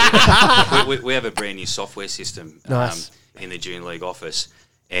news. we have a brand new software system in the June League office.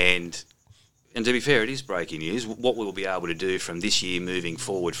 And to be fair, it is breaking news. What we'll be able to do from this year moving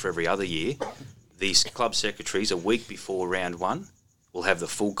forward for every other year, these club secretaries, a week before round 1, will have the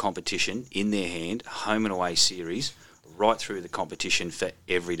full competition in their hand, home and away series, right through the competition for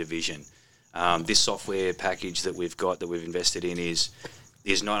every division. This software package that we've got, that we've invested in, is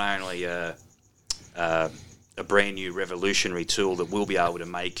not only a brand new revolutionary tool that we'll be able to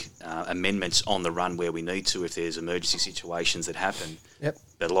make amendments on the run where we need to if there's emergency situations that happen. Yep.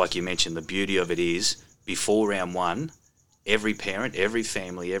 But like you mentioned, the beauty of it is before round 1, every parent, every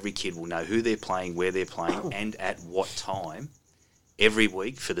family, every kid will know who they're playing, where they're playing, and at what time every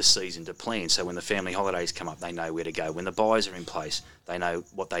week for the season to plan. So when the family holidays come up, they know where to go. When the buys are in place, they know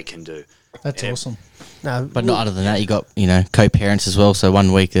what they can do. That's awesome. No, But not other than that, you got, co-parents as well. So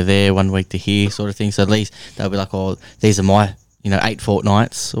 1 week they're there, 1 week they're here, sort of thing. So at least they'll be like, oh, these are my, 8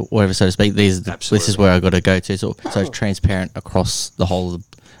 fortnights or whatever, so to speak. This is where I got to go to. So it's transparent across the whole of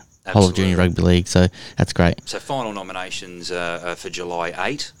junior rugby league. So that's great. So final nominations are for July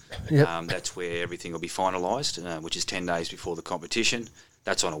 8. Yep. That's where everything will be finalised, which is 10 days before the competition.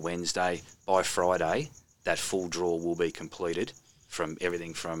 That's on a Wednesday. By Friday, that full draw will be completed from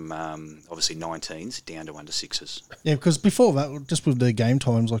everything from obviously 19s down to under 6s. Yeah, because before that, just with the game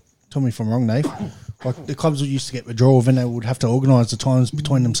times, like, tell me if I'm wrong, Nate, like the clubs used to get the draw, then they would have to organise the times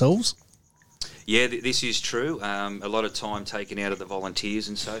between themselves. Yeah, this is true. A lot of time taken out of the volunteers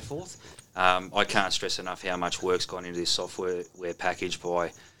and so forth. I can't stress enough how much work's gone into this software package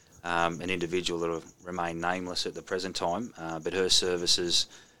by an individual that will remain nameless at the present time, but her services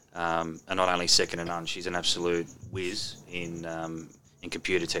are not only second to none. She's an absolute whiz in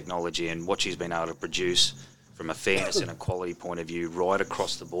computer technology, and what she's been able to produce from a fairness and a quality point of view right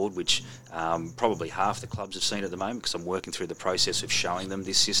across the board, which probably half the clubs have seen at the moment, because I'm working through the process of showing them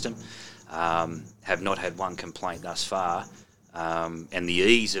this system, have not had one complaint thus far, and the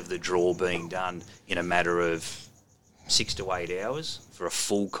ease of the draw being done in a matter of 6 to 8 hours for a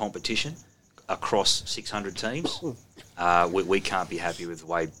full competition across 600 teams. We can't be happy with the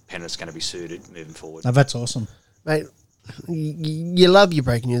way Penrith's going to be suited moving forward. No, that's awesome. Mate, you love your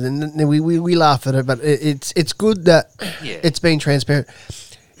breaking news, and we laugh at it, but it's good that it's been transparent.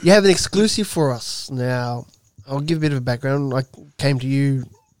 You have an exclusive for us now. I'll give a bit of a background. I came to you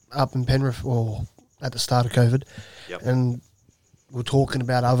up in Penrith, or at the start of COVID, and we're talking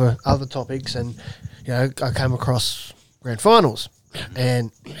about other topics, and I came across grand finals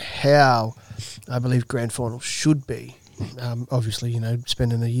and how I believe grand finals should be. Obviously,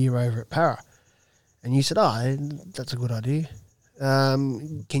 spending a year over at Para. And you said, that's a good idea.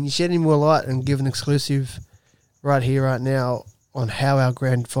 Can you shed any more light and give an exclusive right here, right now, on how our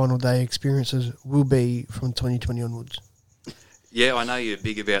grand final day experiences will be from 2020 onwards? Yeah, I know you're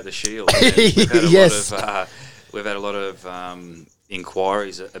big about the Shield. We've had a lot of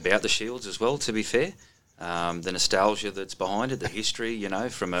inquiries about the Shields as well, to be fair. The nostalgia that's behind it, the history,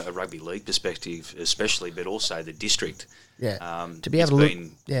 from a rugby league perspective especially, but also the district. Yeah, to be able to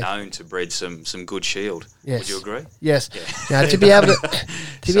been known to breed some good Shield. Yes. Would you agree? Yes. Yeah. To be able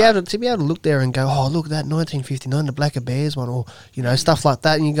to look there and go, look at that 1959, the Blacker Bears one, or stuff like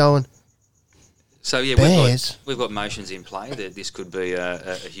that, and you're going. So yeah, we've got motions in play that this could be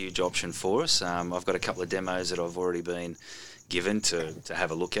a huge option for us. I've got a couple of demos that I've already been given to have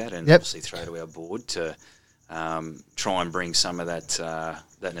a look at, and obviously throw to our board to try and bring some of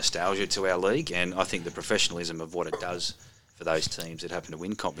that nostalgia to our league. And I think the professionalism of what it does for those teams that happen to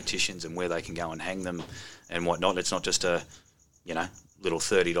win competitions and where they can go and hang them and whatnot. It's not just a little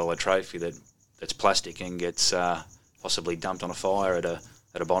 $30 trophy that's plastic and gets possibly dumped on a fire at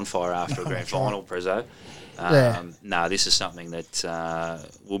a bonfire after a grand final, Prezzo. No, this is something that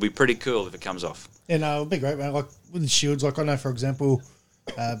will be pretty cool if it comes off. Yeah, no, it'll be great, man. Like with the Shields, I know, for example,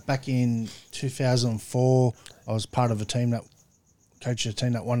 back in 2004, I was part of coached a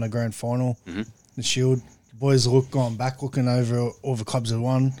team that won the grand final, the Shield. The boys gone back looking over all the clubs that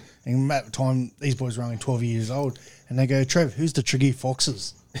won, and at the time, these boys were only 12 years old, and they go, Trev, who's the Triggy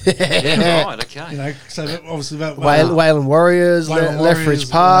Foxes? Right, okay. So obviously Wayland Warriors, Lethbridge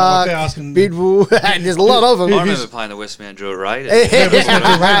Park, Bidwell, and there's a lot of them. I remember playing the Westmount Druitt Raiders.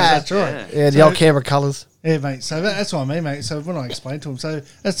 That's right. Yeah, the old Canberra colours. Yeah, mate. So that's what I mean, mate. So when I explained to them, so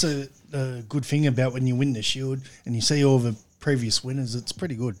that's a good thing about when you win the Shield and you see all the previous winners, it's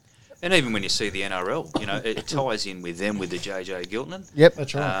pretty good. And even when you see the NRL, it ties in with them with the JJ Giltinan. Yep,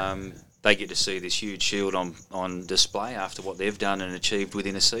 that's right. They get to see this huge Shield on display after what they've done and achieved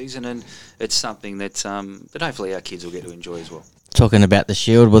within a season, and it's something that hopefully our kids will get to enjoy as well. Talking about the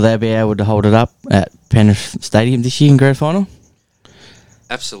Shield, will they be able to hold it up at Penrith Stadium this year in grand final?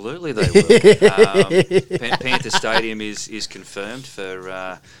 Absolutely, they will. Panther Stadium is confirmed for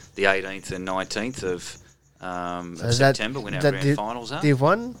the 18th and 19th of September when our grand finals are. Div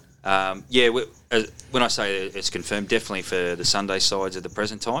 1? When I say it's confirmed, definitely for the Sunday sides at the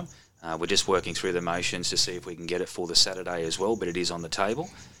present time. We're just working through the motions to see if we can get it for the Saturday as well, but it is on the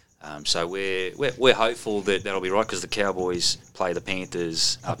table. So we're hopeful that that'll be right, because the Cowboys play the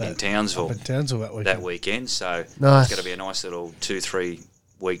Panthers up in Townsville that weekend. So nice. It's going to be a nice little 2-3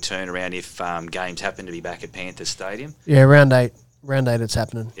 week turnaround if games happen to be back at Panthers Stadium. Yeah, round eight it's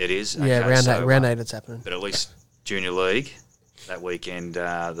happening. It is. Okay, yeah, round eight it's happening. But at least Junior League that weekend,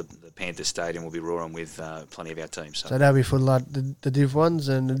 the Panthers Stadium will be roaring with plenty of our teams. So that'll be for like the Div 1s,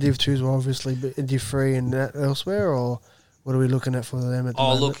 and the Div 2s will obviously be Div 3 and that elsewhere, or what are we looking at for them at the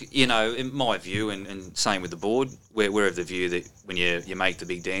moment? Look, in my view, and same with the board, we're of the view that when you make the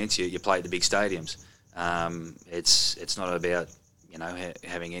big dance, you play at the big stadiums. It's not about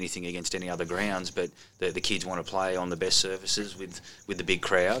having anything against any other grounds, but the kids want to play on the best surfaces with the big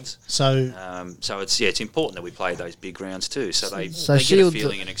crowds. So it's important that we play those big grounds too, so they get a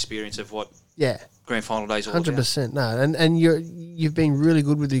feeling and experience of what grand final days all 100%. No, and you've been really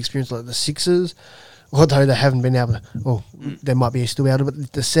good with the experience, like the Sixers, although they haven't been able to. Well, they might be still able to,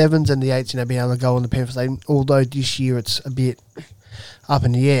 but the 7s and the 8s, being able to go on the Panthers Stadium. Although this year it's a bit up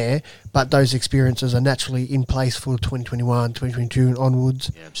in the air, but those experiences are naturally in place for 2021, 2022 and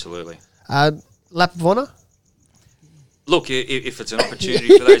onwards. Yeah, absolutely. Lap of Honour? Look, if it's an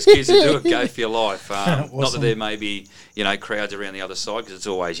opportunity for those kids to do it, go for your life. Not that there may be, crowds around the other side, because it's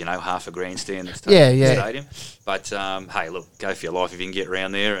always, half a grandstand that's taken the stadium. But hey, look, go for your life if you can get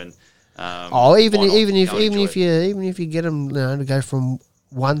around there. And even if you get them to go from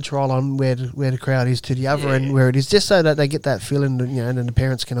one trial on where the crowd is to the other and where it is, just so that they get that feeling, and the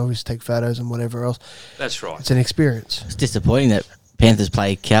parents can always take photos and whatever else. That's right. It's an experience. It's disappointing that Panthers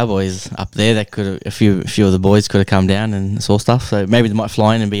play Cowboys up there. That could a few of the boys could have come down and saw stuff. So maybe they might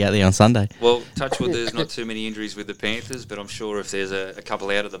fly in and be out there on Sunday. Well, touch wood, there's not too many injuries with the Panthers, but I'm sure if there's a couple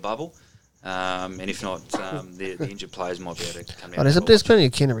out of the bubble, and if not, the injured players might be able to come out. There's plenty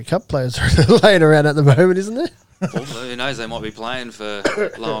of Canterbury Cup players laying around at the moment, isn't there? Well, who knows? They might be playing for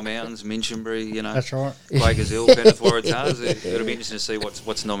Lower Mountains, Minchinbury, That's right. Quakers Hill, Penrith Waratahs. It'll be interesting to see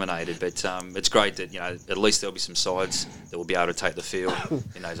what's nominated. But it's great that at least there'll be some sides that will be able to take the field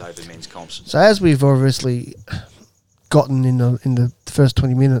in those open men's comps. So as we've obviously gotten in the first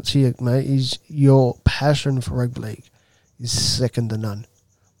 20 minutes here, mate, is your passion for rugby league is second to none.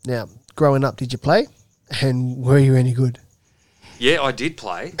 Now, growing up, did you play? And were you any good? Yeah, I did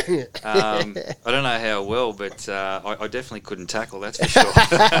play. I don't know how well, but I definitely couldn't tackle, that's for sure.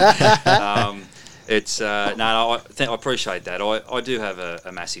 I appreciate that. I do have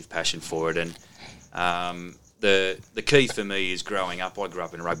a massive passion for it, and the key for me is growing up. I grew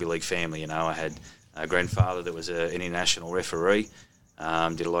up in a rugby league family. I had a grandfather that was an international referee,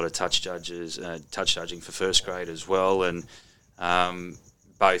 did a lot of touch judging for first grade as well, and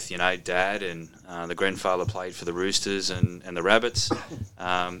both, Dad and the grandfather played for the Roosters and the Rabbits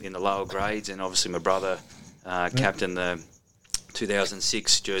in the lower grades, and obviously my brother captained the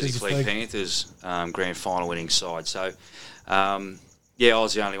 2006 Jersey Flegg Panthers grand final winning side. So, I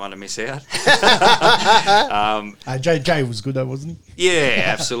was the only one to miss out. Jay was good though, wasn't he? Yeah,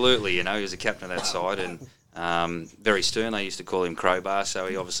 absolutely. He was a captain of that side, and very stern. They used to call him Crowbar, so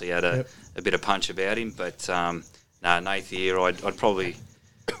he obviously had a bit of punch about him. But Nathan here, I'd probably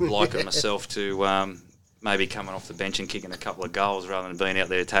liken myself to maybe coming off the bench and kicking a couple of goals rather than being out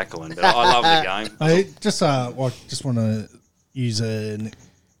there tackling. But I love the game. I just want to use an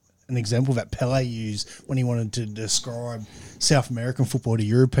example that Pele used when he wanted to describe South American football to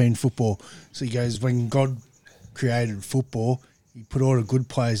European football. So he goes, when God created football, he put all the good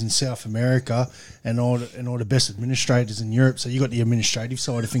players in South America and all the best administrators in Europe. So you got the administrative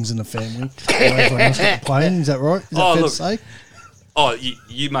side of things in the family. Everyone else got the playing. Is that right? Is that fair to say? Oh,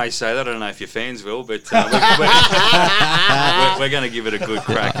 you may say that. I don't know if your fans will, but we're going to give it a good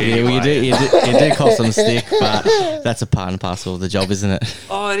crack anyway. Yeah, well, you do cost them a stick, but that's a part and parcel of the job, isn't it?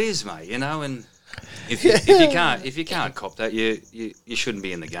 Oh, it is, mate. And if you can't cop that, you shouldn't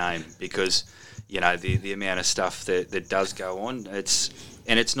be in the game, because the amount of stuff that does go on. It's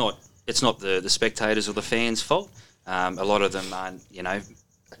not the spectators or the fans' fault. A lot of them aren't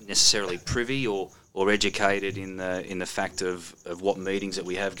necessarily privy or educated in the fact of what meetings that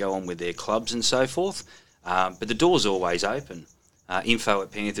we have go on with their clubs and so forth. But the door's always open.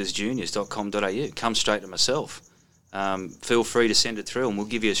 info@panthersjuniors.com.au. Come straight to myself. Feel free to send it through and we'll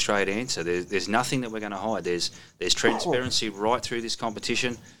give you a straight answer. There's nothing that we're going to hide. There's transparency right through this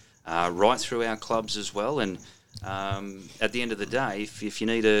competition, right through our clubs as well. And at the end of the day, if you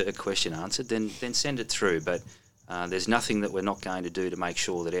need a question answered, then send it through. But there's nothing that we're not going to do to make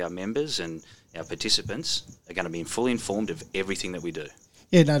sure that our members and our participants are going to be fully informed of everything that we do.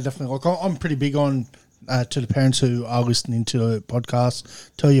 Yeah, no, definitely. Like, I'm pretty big on to the parents who are listening to the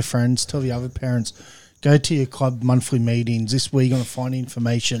podcast. Tell your friends, tell the other parents, go to your club monthly meetings. This is where you're going to find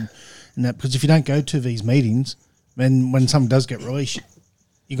information, and that, because if you don't go to these meetings, then when something does get released,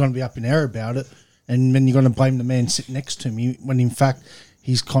 you're going to be up in air about it, and then you're going to blame the man sitting next to me when in fact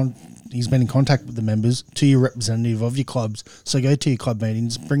he's been in contact with the members, to your representative of your clubs. So go to your club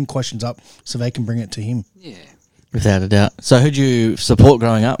meetings, bring questions up so they can bring it to him. Yeah. Without a doubt. So who'd you support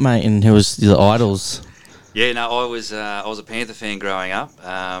growing up, mate, and who was your idols? Yeah, no, I was a Panther fan growing up.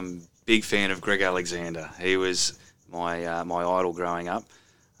 Big fan of Greg Alexander. He was my idol growing up.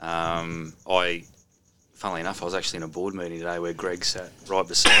 Funnily enough, I was actually in a board meeting today where Greg sat right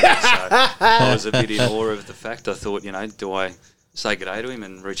beside me, so I was a bit in awe of the fact. I thought, do I say good day to him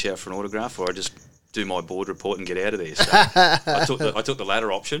and reach out for an autograph, or I just do my board report and get out of there? So I took the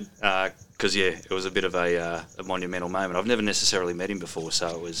latter option because it was a bit of a monumental moment. I've never necessarily met him before, so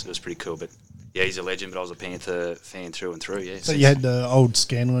it was pretty cool. But yeah, he's a legend. But I was a Panther fan through and through. Yeah. So you had the old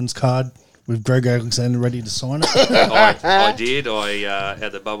Scanlon's card with Greg Alexander ready to sign it. I did. I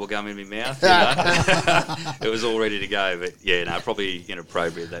had the bubble gum in my mouth. You know? It was all ready to go. But yeah, no, probably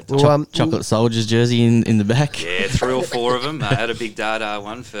inappropriate that time. Well, Chocolate Soldiers jersey in the back. Yeah, 3 or 4 of them. I had a big Dada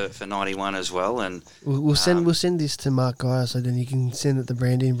one for 91 as well. And we'll send this to Mark Geyer, so then you can send it to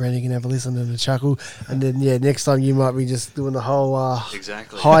Brandy, and Brandy can have a listen and a chuckle. And then next time you might be just doing the whole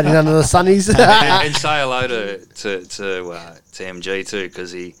exactly hiding under the sunnies. and say hello to MG too,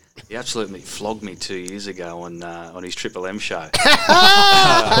 because he absolutely flogged me 2 years ago on his Triple M show.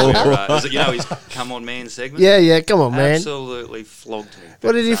 Was it, his Come On Man segment? Yeah, come on, man. Absolutely flogged me.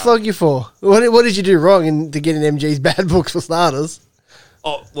 What did he flog you for? What did you do wrong to get in MG's bad books for starters?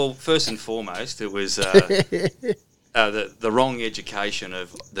 Oh, well, first and foremost, it was the wrong education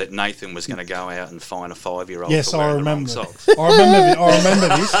of that Nathan was going to go out and find a 5-year-old. Yes, for I wearing the wrong remember. socks. I remember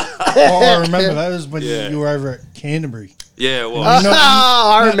this. I remember that was when you were over at Canterbury. Yeah, well,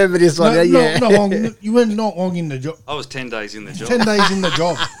 I remember this one. You were not long in the job. I was 10 days in the job. 10 days in the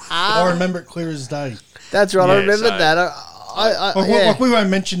job. I remember it clear as day. That's right. I remember that. Like we won't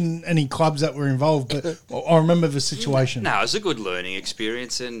mention any clubs that were involved, but I remember the situation. No, it was a good learning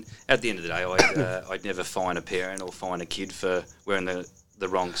experience, and at the end of the day, I'd never fine a parent or fine a kid for wearing the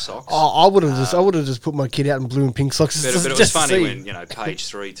wrong socks. I would have just put my kid out in blue and pink socks. But it was funny when page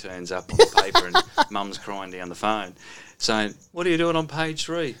 3 turns up on the paper and mum's crying down the phone, saying, "What are you doing on page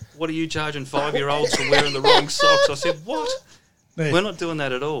 3? What are you charging 5-year-olds for wearing the wrong socks?" I said, "What? Yeah. We're not doing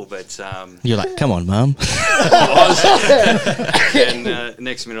that at all." But you're like, "Come on, mum." And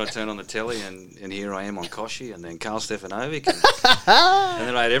next minute I turn on the telly and here I am on Koshy and then Karl Stefanovic and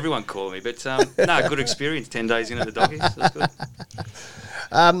then I had everyone calling me. But good experience. 10 days in at the doggies. That's good.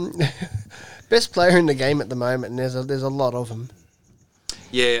 Best player in the game at the moment, and there's a lot of them.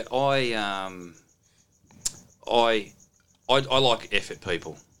 Yeah, I like effort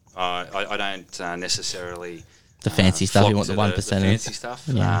people. I don't necessarily the fancy stuff. You want the 1%. The fancy stuff.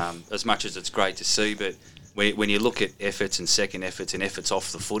 Yeah. As much as it's great to see, but when you look at efforts and second efforts and efforts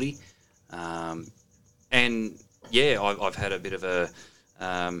off the footy, and I've had a bit of a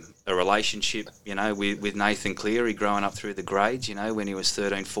relationship, with Nathan Cleary growing up through the grades. When he was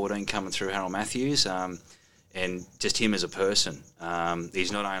 13, 14, coming through Harold Matthews. And just him as a person.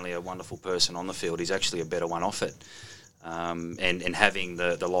 He's not only a wonderful person on the field, he's actually a better one off it. And having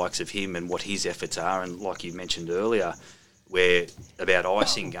the likes of him and what his efforts are, and like you mentioned earlier, where about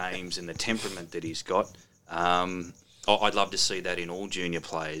icing games and the temperament that he's got, I'd love to see that in all junior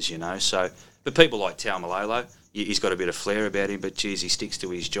players, So, but people like Taumalolo, he's got a bit of flair about him, but geez, he sticks to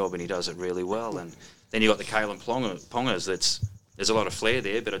his job and he does it really well. And then you've got the Kalen Pongers, there's a lot of flair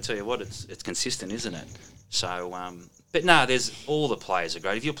there, but I tell you what, it's consistent, isn't it? So, but no, there's all the players are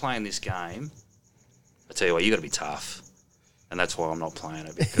great. If you're playing this game, I tell you what, you got to be tough, and that's why I'm not playing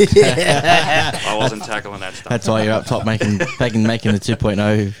it because I wasn't tackling that stuff. That's why you're up top making the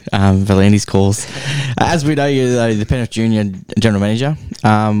 2.0 Valandi's calls. As we know, you're the Penrith Junior General Manager.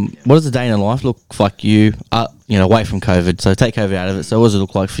 What does a day in life look like you? Away from COVID. So take COVID out of it. So what does it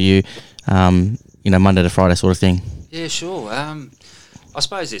look like for you? Monday to Friday sort of thing. Yeah, sure. I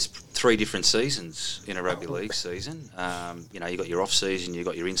suppose there's 3 different seasons in a rugby league season. You got your off season, you've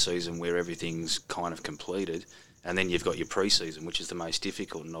got your in season where everything's kind of completed, and then you've got your pre-season, which is the most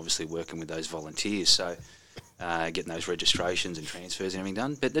difficult, and obviously working with those volunteers. So getting those registrations and transfers and everything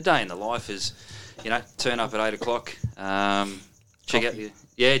done. But the day in the life is, turn up at 8 o'clock, check out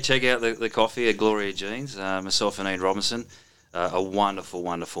the coffee at Gloria Jeans. Myself and Ian Robinson, a wonderful,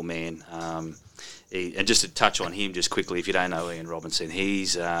 wonderful man. And just to touch on him just quickly, if you don't know Ian Robinson,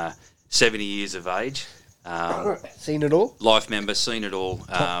 he's 70 years of age. Seen it all? Life member, seen it all.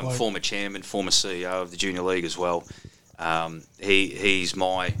 Former chairman, former CEO of the Junior League as well. He's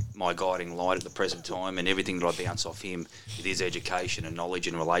my guiding light at the present time, and everything that I bounce off him with his education and knowledge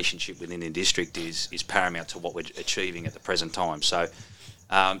and relationship within the district is paramount to what we're achieving at the present time. So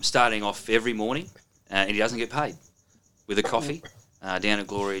starting off every morning, and he doesn't get paid, with a coffee. Down at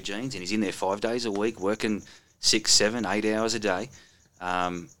Gloria Jeans, and he's in there 5 days a week, working 6, 7, 8 hours a day.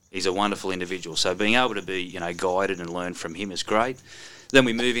 He's a wonderful individual. So being able to be, guided and learn from him is great. Then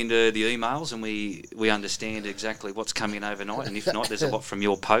we move into the emails and we understand exactly what's coming overnight, and if not, there's a lot from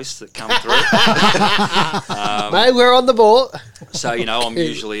your posts that come through. Mate, we're on the ball. So, I'm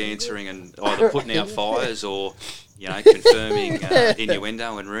usually answering and either putting out fires or, confirming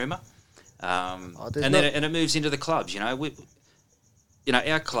innuendo and rumour. And it moves into the clubs,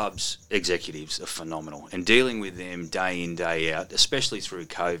 our club's executives are phenomenal, and dealing with them day in, day out, especially through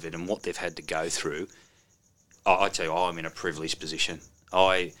COVID and what they've had to go through, I tell you, I'm in a privileged position.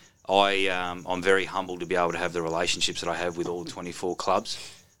 I'm very humbled to be able to have the relationships that I have with all 24 clubs.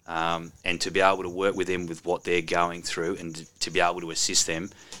 and to be able to work with them with what they're going through and to be able to assist them,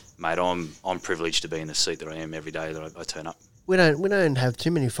 mate, I'm privileged to be in the seat that I am every day that I turn up. We don't have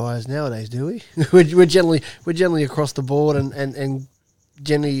too many fires nowadays, do we? we're generally across the board, and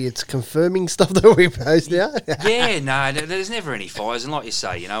generally it's confirming stuff that we post now. Yeah, no, there's never any fires, and like you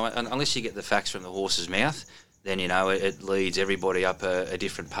say, unless you get the facts from the horse's mouth, then it leads everybody up a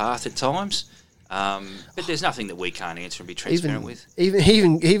different path at times. But there's nothing that we can't answer and be transparent with.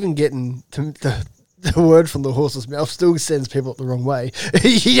 Even getting the word from the horse's mouth still sends people up the wrong way.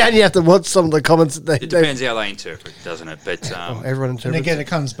 You only have to watch some of the comments that It depends how they interpret, doesn't it? But everyone interprets. And again, it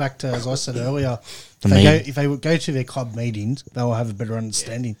comes back to, as I said earlier, if they go to their club meetings, they will have a better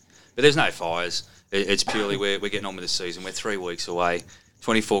understanding. But there's no fires. It's purely we're getting on with the season. We're 3 weeks away.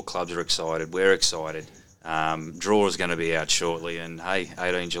 24 clubs are excited. We're excited. Draw is going to be out shortly, and hey,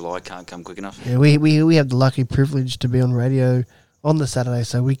 18 July can't come quick enough. Yeah, we have the lucky privilege to be on radio on the Saturday,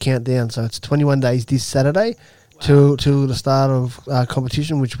 so we count down. So it's 21 days this Saturday till the start of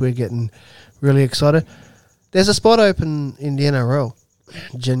competition, which we're getting really excited. There's a spot open in the NRL.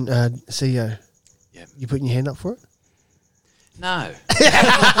 CEO, Yep. You putting your hand up for it? No.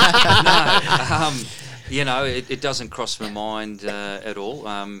 No. It doesn't cross my mind at all.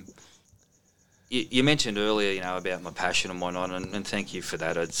 You mentioned earlier, about my passion and whatnot, and thank you for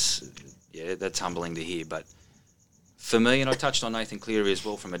that. That's humbling to hear. But for me, and I touched on Nathan Cleary as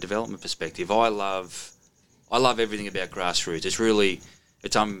well from a development perspective, I love everything about grassroots.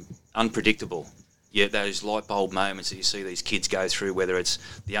 It's unpredictable. Yet those light bulb moments that you see these kids go through, whether it's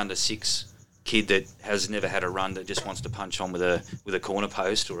the under 6 kid that has never had a run that just wants to punch on with a corner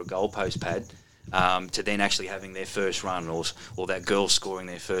post or a goal post pad, to then actually having their first run, or that girl scoring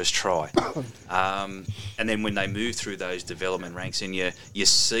their first try. And then when they move through those development ranks and you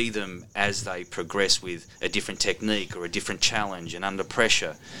see them as they progress with a different technique or a different challenge and under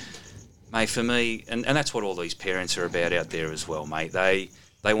pressure, mate, for me, and that's what all these parents are about out there as well, mate. They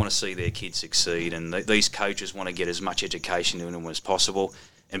want to see their kids succeed, and these coaches want to get as much education in them as possible,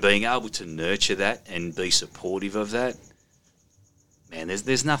 and being able to nurture that and be supportive of that, man,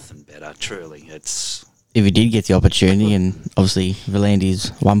 there's nothing better, truly. It's if you did get the opportunity, and obviously Volandi's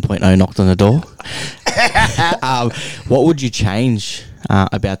 1.0 knocked on the door, what would you change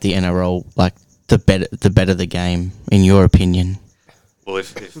about the NRL, like the better the game, in your opinion? Well,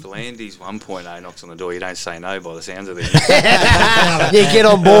 if Volandi's 1.0 knocks on the door, you don't say no by the sounds of it. Yeah, get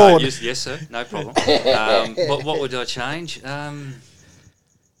on board. Yes, sir, no problem. What would I change?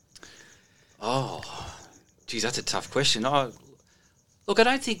 Geez, that's a tough question. Look, I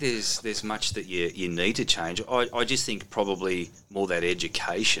don't think there's much that you need to change. I just think probably more that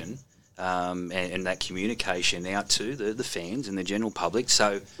education and that communication out to the fans and the general public.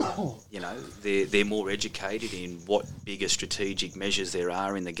 So, they're more educated in what bigger strategic measures there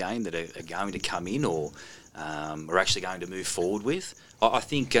are in the game that are going to come in or are actually going to move forward with. I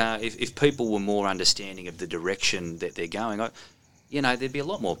think if people were more understanding of the direction that they're going, there'd be a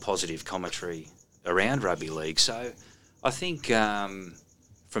lot more positive commentary around rugby league. So I think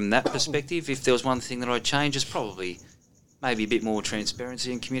from that perspective, if there was one thing that I'd change, it's probably maybe a bit more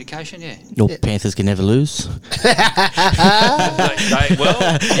transparency and communication, yeah. Your Panthers can never lose.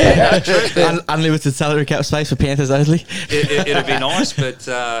 True. Unlimited salary cap space for Panthers only. It'd be nice, but...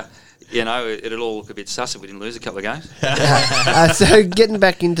 it'll all look a bit sus if we didn't lose a couple of games. So getting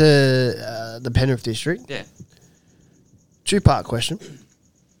back into the Penrith district. Yeah. 2-part question.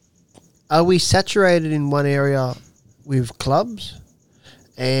 Are we saturated in one area with clubs,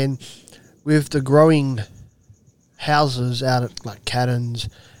 and with the growing houses out at like Caddens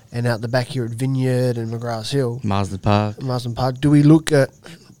and out the back here at Vineyard and McGrath Hill, Marsden Park, do we look at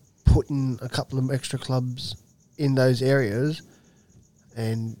putting a couple of extra clubs in those areas,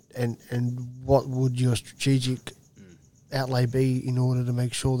 and what would your strategic outlay be in order to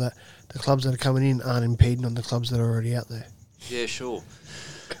make sure that the clubs that are coming in aren't impeding on the clubs that are already out there? Yeah, sure.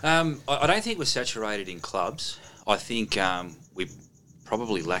 I don't think we're saturated in clubs. I think we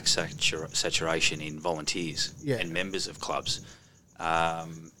probably lack saturation in volunteers and members of clubs.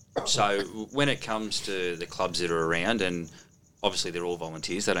 So when it comes to the clubs that are around, and obviously they're all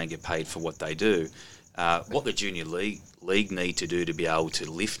volunteers, they don't get paid for what they do. What the junior league need to do to be able to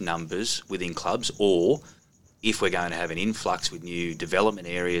lift numbers within clubs, or if we're going to have an influx with new development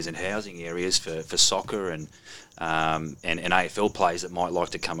areas and housing areas for soccer and AFL players that might like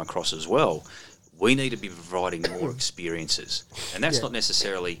to come across as well, we need to be providing more experiences. And that's not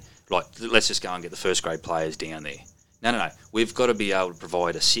necessarily like, let's just go and get the first grade players down there. No. We've got to be able to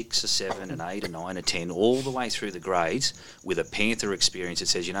provide a 6, a 7, an 8, a 9, a 10, all the way through the grades with a Panther experience that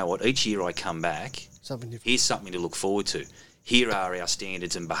says, you know what, each year I come back, here's something to look forward to. Here are our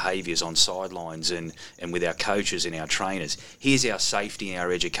standards and behaviours on sidelines and with our coaches and our trainers. Here's our safety and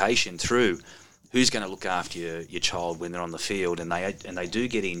our education through who's going to look after your child when they're on the field and they do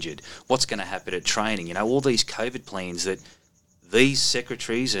get injured. What's going to happen at training? You know, all these COVID plans that these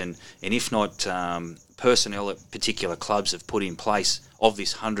secretaries and if not personnel at particular clubs have put in place of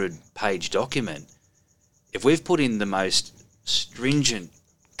this 100-page document. If we've put in the most stringent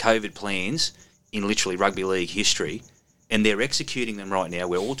COVID plans in literally rugby league history, and they're executing them right now,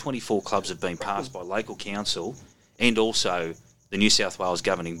 where all 24 clubs have been passed by local council and also the New South Wales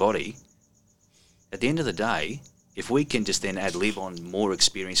governing body, at the end of the day, if we can just then add lib on more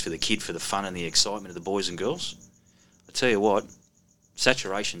experience for the kid, for the fun and the excitement of the boys and girls, I tell you what,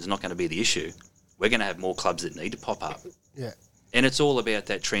 saturation's not going to be the issue. We're going to have more clubs that need to pop up. Yeah. And it's all about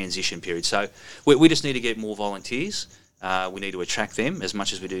that transition period. So we just need to get more volunteers. We need to attract them as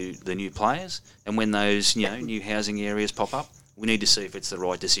much as we do the new players. And when those new housing areas pop up, we need to see if it's the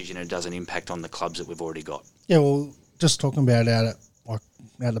right decision and it doesn't impact on the clubs that we've already got. Yeah, well, just talking about out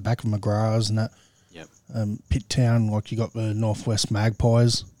the back of McGrath's and that, Yep. Pitt Town, like you got the Northwest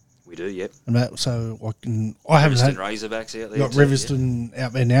Magpies. We do, yep. And that, so like, I haven't Riverston had Razorbacks out there. you got too, Riverston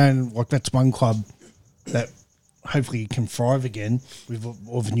out there now, and like that's one club that hopefully can thrive again with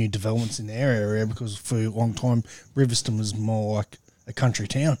all the new developments in their area, because for a long time Riverston was more like a country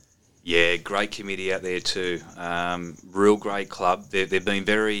town. Yeah, great committee out there too. Real great club. They've been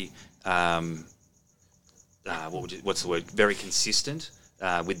very, what's the word? Very consistent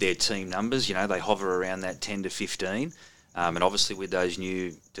with their team numbers. You know, they hover around that 10 to 15. And obviously with those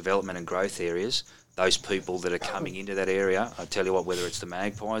new development and growth areas, those people that are coming into that area, I tell you what, whether it's the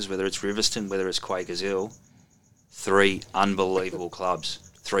Magpies, whether it's Riverston, whether it's Quakers Hill, 3 unbelievable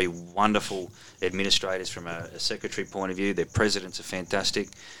clubs, 3 wonderful administrators from a secretary point of view. Their presidents are fantastic.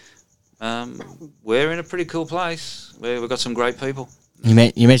 We're in a pretty cool place. We've got some great people. You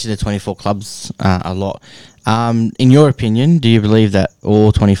mentioned the 24 clubs a lot. In your opinion, do you believe that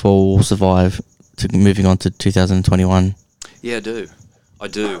all 24 will survive to moving on to 2021? Yeah, I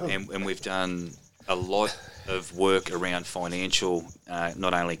do. And we've done a lot of work around financial,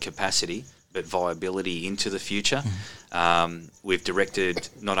 not only capacity, but viability into the future. We've directed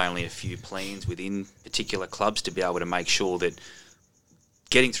not only a few plans within particular clubs to be able to make sure that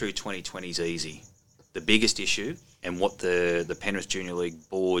getting through 2020 is easy. The biggest issue, and what the Penrith Junior League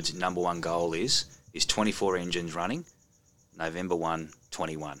Board's number one goal is 24 engines running, November 1,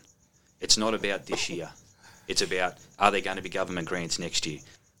 21. It's not about this year. It's about, are there going to be government grants next year?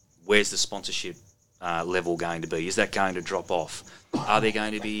 Where's the sponsorship level going to be? Is that going to drop off? Are there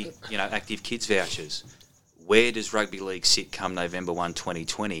going to be, active kids vouchers? Where does rugby league sit come November 1,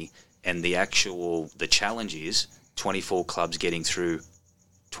 2020? And the challenge is 24 clubs getting through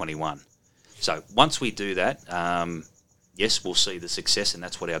 21. So once we do that, yes, we'll see the success, and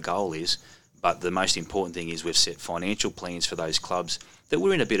that's what our goal is. But the most important thing is we've set financial plans for those clubs that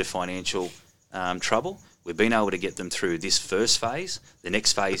were in a bit of financial trouble. We've been able to get them through this first phase. The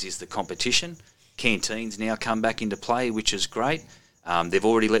next phase is the competition. Canteens now come back into play, which is great. They've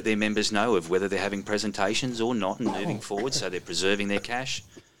already let their members know of whether they're having presentations or not and moving forward, so they're preserving their cash.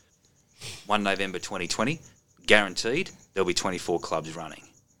 1 November 2020, guaranteed there'll be 24 clubs running.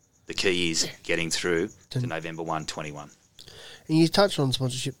 The key is getting through to November 1, 21. And you touched on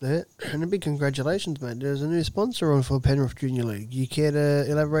sponsorship there, and a big congratulations, mate. There's a new sponsor on for Penrith Junior League. You care to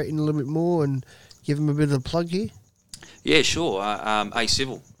elaborate in a little bit more and give them a bit of a plug here? Yeah, sure. A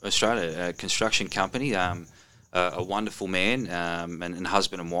Civil Australia, a construction company, a wonderful man and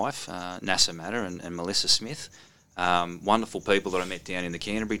husband and wife, Nathan Mairleitner and Melissa Smith. Wonderful people that I met down in the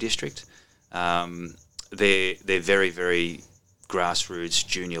Canterbury district. They're very, very grassroots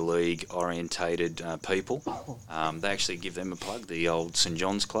junior league orientated people. They actually give them a plug, the old St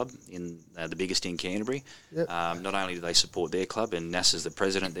John's club, in the biggest in Canterbury. Yep. Not only do they support their club, and Nasser's the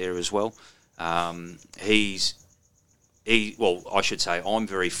president there as well. I should say I'm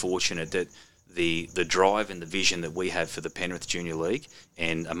very fortunate that the drive and the vision that we have for the Penrith Junior League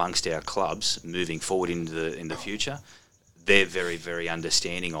and amongst our clubs moving forward in the future, they're very, very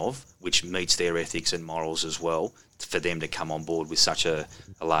understanding of, which meets their ethics and morals as well, for them to come on board with such a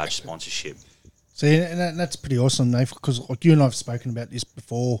large sponsorship. See, and that's pretty awesome, Nathan, because like you and I have spoken about this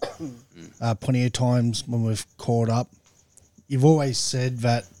before plenty of times when we've caught up. You've always said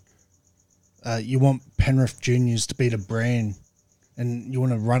that you want Penrith Juniors to be the brand and you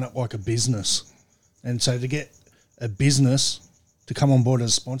want to run it like a business. And so to get a business to come on board as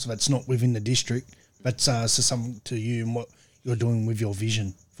a sponsor that's not within the district, that's something to you and what you're doing with your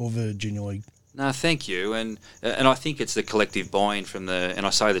vision for the Junior League. No, thank you. And I think it's the collective buy-in from and I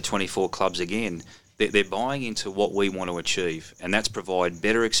say the 24 clubs again, they're buying into what we want to achieve, and that's provide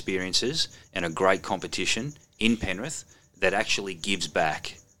better experiences and a great competition in Penrith that actually gives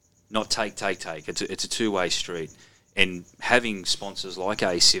back, not take. It's a two-way street. And having sponsors like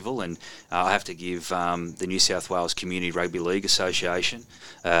A-Civil, and I have to give the New South Wales Community Rugby League Association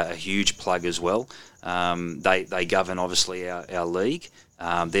a huge plug as well. They govern, obviously, our league.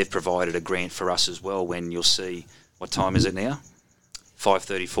 They've provided a grant for us as well when you'll see, what time is it now?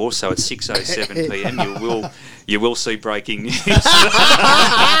 5:34, so at 6:07 p.m. you will see breaking news. We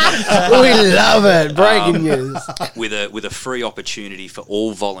love it, breaking news. With a free opportunity for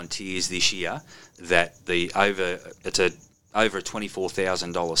all volunteers this year, that it's over a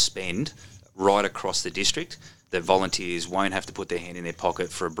 $24,000 spend right across the district. That volunteers won't have to put their hand in their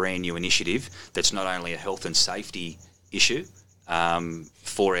pocket for a brand new initiative. That's not only a health and safety issue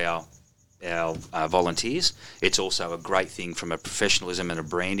for our volunteers, it's also a great thing from a professionalism and a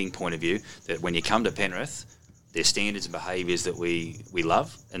branding point of view, that when you come to Penrith, there's standards and behaviours that we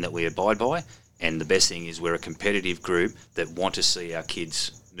love and that we abide by, and the best thing is we're a competitive group that want to see our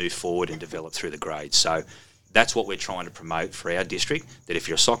kids move forward and develop through the grades. So that's what we're trying to promote for our district, that if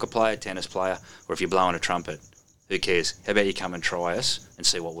you're a soccer player, tennis player, or if you're blowing a trumpet, who cares? How about you come and try us and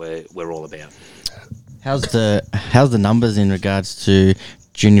see what we're all about. How's the numbers in regards to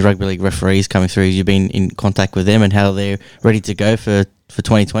junior rugby league referees coming through? You've been in contact with them and how they're ready to go for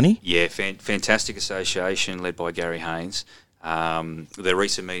 2020? Yeah, fantastic association led by Gary Haynes. The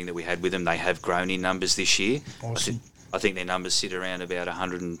recent meeting that we had with them, they have grown in numbers this year. Awesome. I think their numbers sit around about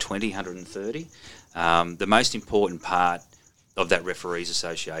 120, 130. The most important part of that referees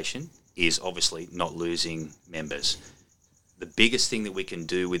association is obviously not losing members. The biggest thing that we can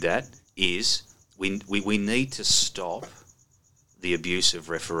do with that is we need to stop the abuse of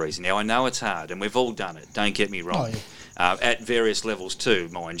referees. Now, I know it's hard, and we've all done it, don't get me wrong. At various levels too,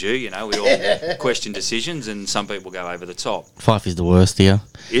 mind you. You know, we all question decisions, and some people go over the top. Fife is the worst here.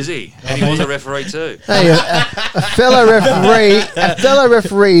 Is he? And he was a referee too. Hey, a fellow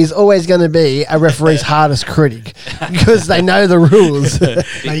referee is always going to be a referee's hardest critic because they know the rules.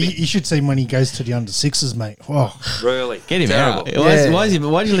 No, you should see him when he goes to the under sixes, mate. Whoa. Really? Get him Terrible. out. Why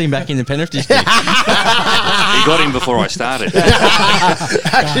did you lean back in the Penrith district? He got him before I started.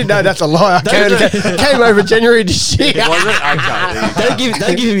 Actually, no, that's a lie. I came over January this year. Was it? Okay.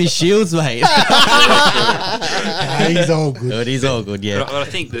 don't give him his shields, mate. He's all good. But he's all good, yeah. But I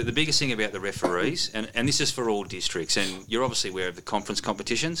think the biggest thing about the referees, and this is for all districts, and you're obviously aware of the conference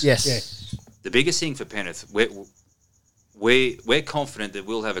competitions. Yes. Yeah. The biggest thing for Penrith, we're confident that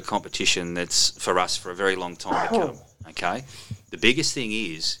we'll have a competition that's for us for a very long time to come. Okay. The biggest thing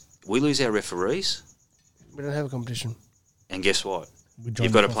is we lose our referees, We don't have a competition. and guess what? join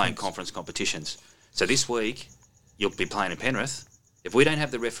You've got the to play in conference. conference competitions. So this week you'll be playing in Penrith. If we don't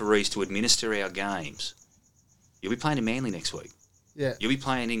have the referees to administer our games, you'll be playing in Manly next week. Yeah. You'll be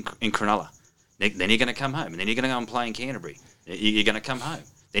playing in Cronulla. Then you're going to come home, and then you're going to go and play in Canterbury. You're going to come home.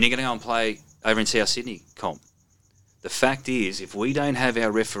 Then you're going to go and play over in South Sydney comp. The fact is, if we don't have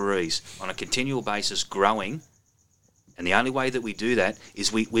our referees on a continual basis growing, and the only way that we do that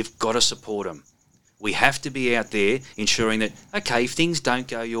is we've got to support them. We have to be out there ensuring that, okay, if things don't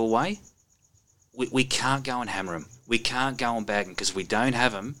go your way, we can't go and hammer them. We can't go and bag them, because if we don't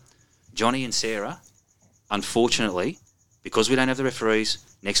have them, Johnny and Sarah, unfortunately, because we don't have the referees,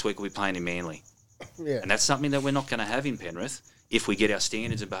 next week we'll be playing in Manly. Yeah. And that's something that we're not going to have in Penrith if we get our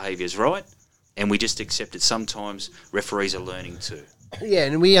standards and behaviours right, and we just accept that sometimes referees are learning too. Yeah,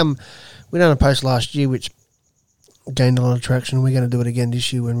 and we done a post last year which gained a lot of traction. We're going to do it again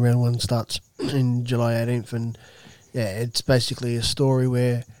this year when round one starts in July 18th, and yeah, it's basically a story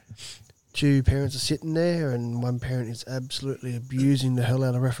where two parents are sitting there and one parent is absolutely abusing the hell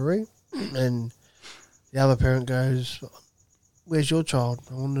out of referee, and the other parent goes, "Where's your child?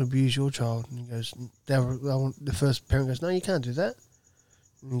 I want to abuse your child." And he goes, the first parent goes, "No, you can't do that."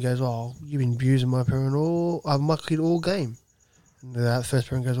 And he goes, "Oh, you've been abusing my kid all game." And the first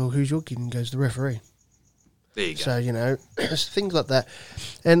parent goes, "Well, who's your kid?" And he goes, "The referee." There you go. So, it's things like that.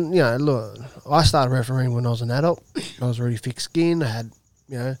 And, look, I started refereeing when I was an adult. I was already thick skinned. I had,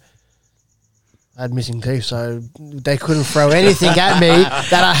 I had missing teeth, so they couldn't throw anything at me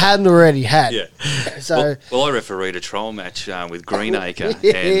that I hadn't already had. Yeah. So, well, I refereed a trial match with Greenacre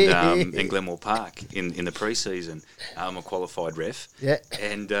and Glenmore Park in the pre-season. I'm a qualified ref. yeah.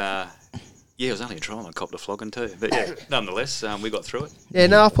 And, it was only a trial. I copped a flogging too. But, yeah, nonetheless, we got through it. Yeah,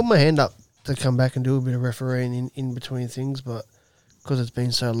 no, I put my hand up to come back and do a bit of refereeing in between things, but because it's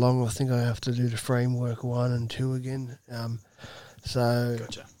been so long, I think I have to do the framework 1 and 2 again. So,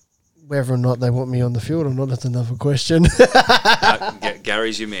 Gotcha. whether or not they want me on the field or not, that's another question.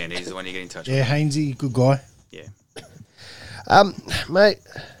 Gary's your man. He's the one you get in touch with. Yeah, Hainsey, good guy. Yeah. Mate,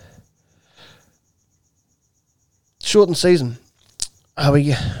 shortened season. Are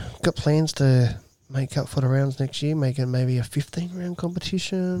we got plans to make up for the rounds next year? Make it maybe a 15-round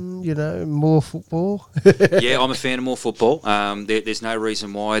competition, more football? Yeah, I'm a fan of more football. There's no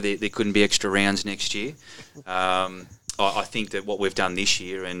reason why there couldn't be extra rounds next year. I think that what we've done this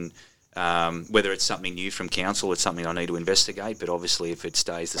year, and whether it's something new from council, it's something I need to investigate. But obviously, if it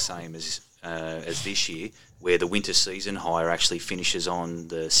stays the same as this year, where the winter season hire actually finishes on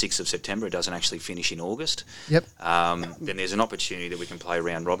the 6th of September, it doesn't actually finish in August. Yep. Then there's an opportunity that we can play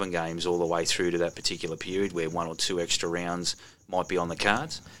round robin games all the way through to that particular period, where 1 or 2 extra rounds might be on the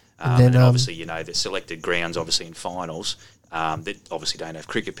cards. And then obviously, the selected grounds, obviously in finals, that obviously don't have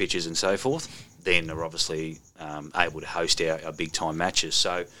cricket pitches and so forth, then are obviously able to host our big time matches.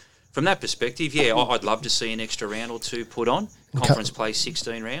 So from that perspective, yeah, I'd love to see an extra round or 2 put on. Conference plays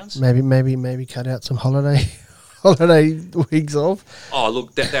 16 rounds. Maybe cut out some holiday weeks off. Oh,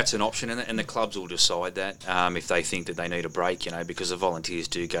 look, that's an option, and the clubs will decide that if they think that they need a break, because the volunteers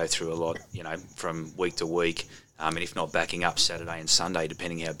do go through a lot, from week to week, and if not backing up Saturday and Sunday,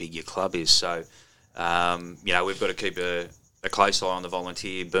 depending how big your club is. So, we've got to keep a close eye on the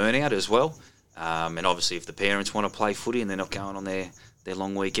volunteer burnout as well. And obviously, if the parents want to play footy and they're not going on their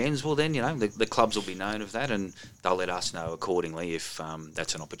long weekends, well then, the clubs will be known of that, and they'll let us know accordingly if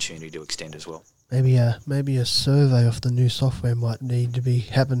that's an opportunity to extend as well. Maybe a survey of the new software might need to be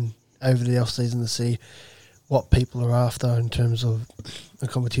happen over the off season to see what people are after in terms of the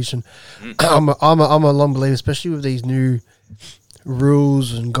competition. I'm a long believer, especially with these new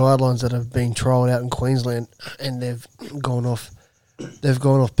rules and guidelines that have been trialled out in Queensland, and they've gone off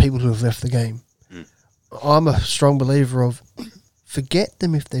people who have left the game. I'm a strong believer of forget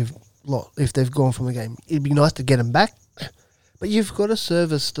them if they've gone from the game. It'd be nice to get them back, but you've got to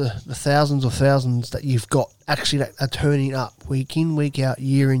service the thousands of thousands that you've got actually that are turning up week in, week out,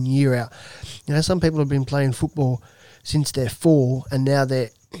 year in, year out. Some people have been playing football since they're 4 and now they're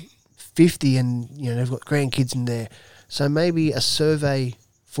 50 and, they've got grandkids in there. So maybe a survey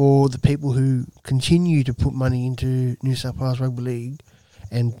for the people who continue to put money into New South Wales Rugby League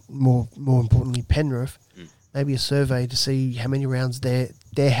and more importantly Penrith, maybe a survey to see how many rounds they're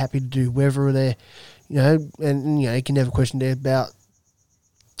happy to do, whether they're, you can have a question there about,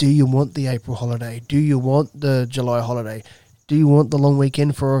 do you want the April holiday? Do you want the July holiday? Do you want the long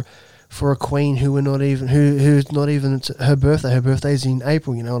weekend for a queen who's not even her birthday? Her birthday's in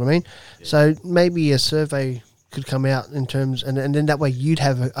April, you know what I mean? Yeah. So maybe a survey could come out in terms, and then that way you'd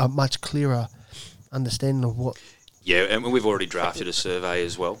have a much clearer understanding of what. Yeah, and we've already drafted a survey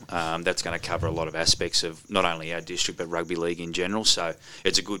as well. That's going to cover a lot of aspects of not only our district but rugby league in general. So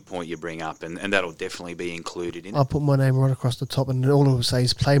it's a good point you bring up, and that'll definitely be included in it. I'll put my name right across the top, and all it will say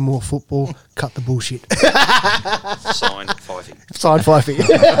is play more football, cut the bullshit. Signed, Fifey. Signed, Fifey.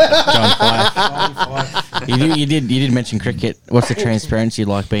 You did mention cricket. What's the transparency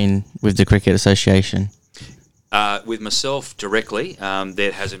like being with the Cricket Association? With myself directly,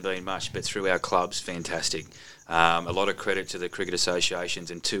 there hasn't been much, but through our clubs, fantastic. A lot of credit to the cricket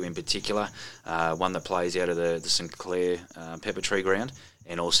associations, and 2 in particular. One that plays out of the St Clair Pepper Tree Ground,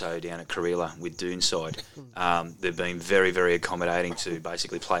 and also down at Karela with Doonside. They've been very, very accommodating to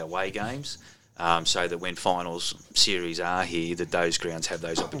basically play away games, so that when finals series are here, that those grounds have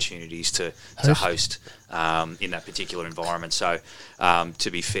those opportunities to host in that particular environment. So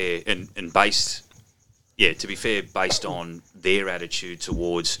to be fair, and based on their attitude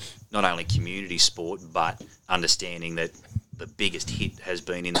towards not only community sport, but understanding that the biggest hit has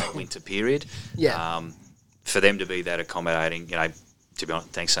been in that winter period. Yeah. For them to be that accommodating, to be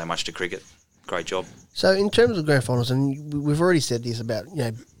honest, thanks so much to cricket. Great job. So in terms of grand finals, and we've already said this about,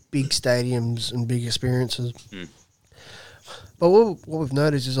 big stadiums and big experiences. But what we've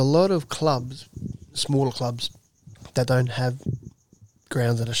noticed is a lot of clubs, smaller clubs, that don't have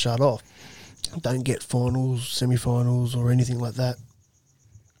grounds that are shut off, don't get finals, semi-finals or anything like that.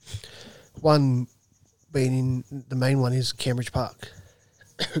 One being the main one is Cambridge Park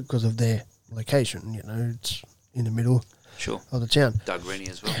because of their location. It's in the middle of the town. Doug Rennie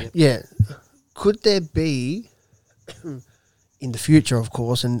as well. Yep. Yeah. Could there be, in the future, of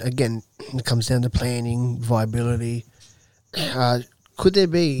course, and again, it comes down to planning, viability, could there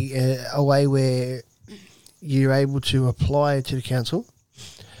be a way where you're able to apply to the council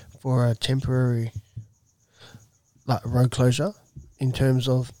for a temporary road closure in terms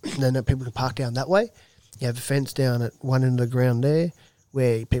of then people can park down that way? You have a fence down at one end of the ground there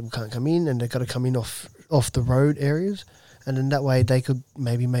where people can't come in and they've got to come in off the road areas, and then that way they could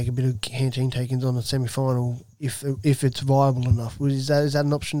maybe make a bit of canteen takings on the semi-final if it's viable enough. Is that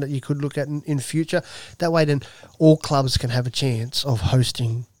an option that you could look at in future? That way, then all clubs can have a chance of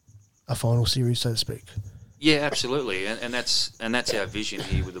hosting a final series, so to speak. Yeah, absolutely, and that's our vision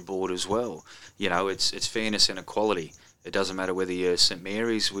here with the board as well. You know, it's fairness and equality. It doesn't matter whether you're St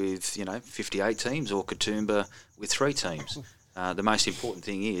Mary's with 58 teams or Katoomba with 3 teams. The most important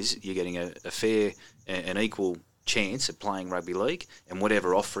thing is you're getting a fair and equal chance at playing rugby league, and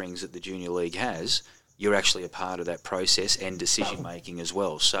whatever offerings that the junior league has, you're actually a part of that process and decision making as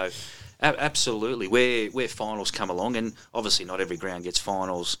well. So, absolutely, where finals come along, and obviously not every ground gets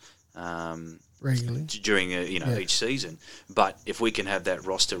finals. Regularly during each season, but if we can have that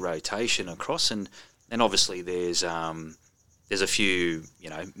roster rotation across, and obviously there's a few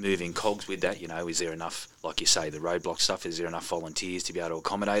moving cogs with that. Is there enough, like you say, the roadblock stuff? Is there enough volunteers to be able to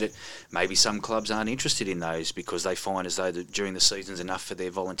accommodate it? Maybe some clubs aren't interested in those because they find as though during the season's enough for their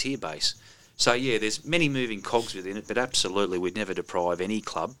volunteer base. So yeah, there's many moving cogs within it, but absolutely we'd never deprive any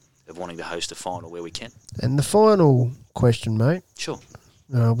club of wanting to host a final where we can. And the final question, mate. Sure.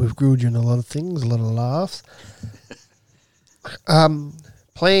 We've grilled you on a lot of things, a lot of laughs.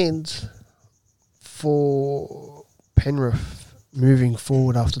 Plans for Penrith moving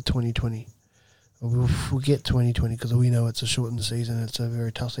forward after 2020. We'll forget 2020 because we know it's a shortened season. It's a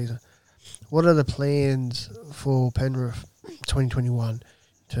very tough season. What are the plans for Penrith 2021 in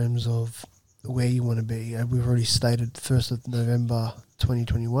terms of where you want to be? We've already stated 1st of November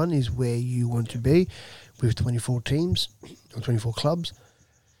 2021 is where you want to be with 24 teams or 24 clubs.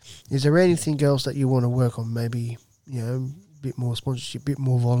 Is there anything else that you want to work on? Maybe, a bit more sponsorship, a bit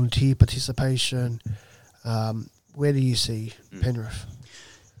more volunteer participation. Where do you see Penrith?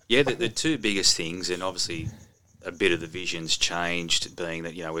 Yeah, the 2 biggest things, and obviously a bit of the vision's changed, being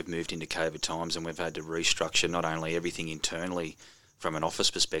that, we've moved into COVID times and we've had to restructure not only everything internally from an office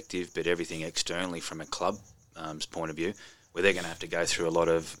perspective, but everything externally from a club's point of view, where they're going to have to go through a lot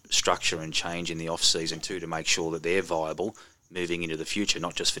of structure and change in the off-season too to make sure that they're viable moving into the future,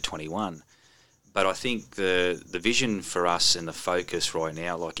 not just for 21. But I think the vision for us and the focus right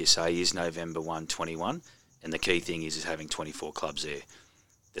now, like you say, is November 1, 21, and the key thing is having 24 clubs there.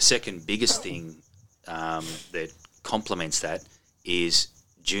 The second biggest thing that complements that is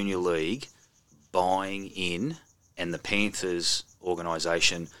Junior League buying in, and the Panthers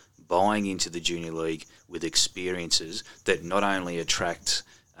organisation buying into the Junior League with experiences that not only attract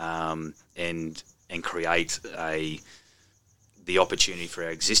and create the opportunity for our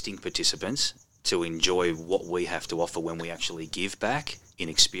existing participants to enjoy what we have to offer when we actually give back in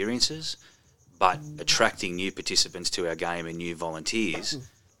experiences, but attracting new participants to our game and new volunteers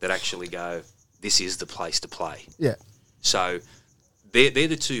that actually go, this is the place to play. Yeah. So they're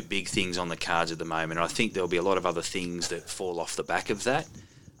the 2 big things on the cards at the moment. And I think there'll be a lot of other things that fall off the back of that.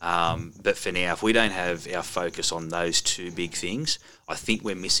 But for now, if we don't have our focus on those 2 big things, I think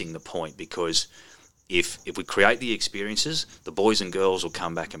we're missing the point, because if we create the experiences, the boys and girls will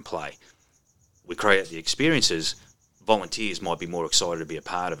come back and play. We create the experiences, volunteers might be more excited to be a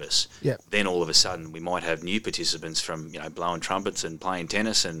part of us. Yeah. Then all of a sudden we might have new participants from, blowing trumpets and playing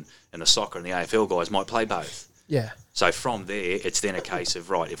tennis, and the soccer and the AFL guys might play both. Yeah. So from there, it's then a case of,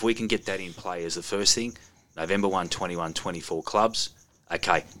 right, if we can get that in play as the first thing, November 1, 21, 24 clubs,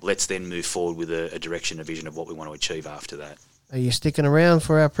 okay, let's then move forward with a direction, a vision of what we want to achieve after that. Are you sticking around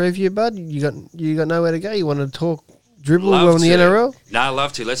for our preview, bud? You got nowhere to go? You want to talk dribble Love on the to. NRL? No, I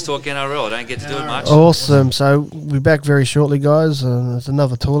love to. Let's talk NRL. I don't get to do it much. Awesome. So we'll be back very shortly, guys. There's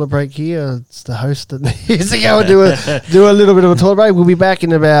another toilet break here. It's the host that needs to go and do a little bit of a toilet break. We'll be back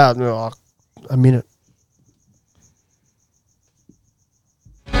in about a minute.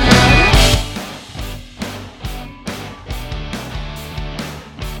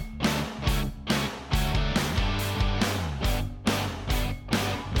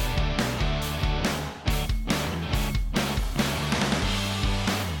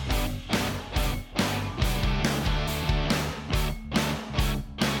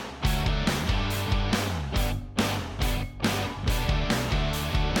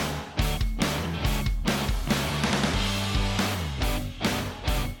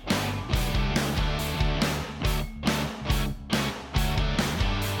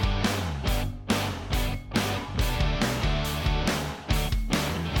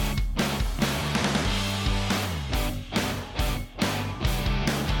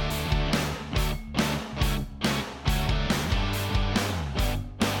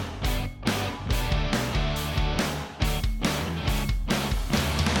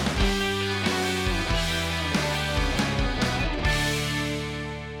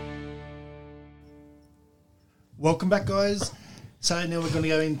 Welcome back, guys. So now we're going to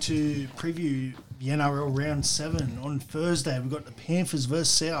go into preview the NRL Round 7. On Thursday, we've got the Panthers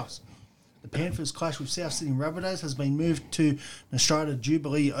versus South. The Panthers' clash with South Sydney Rabbitohs has been moved to Nostrada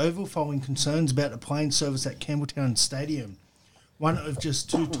Jubilee Oval following concerns about the plane service at Campbelltown Stadium. One of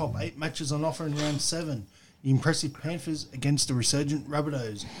just 2 top 8 matches on offer in Round 7. The impressive Panthers against the resurgent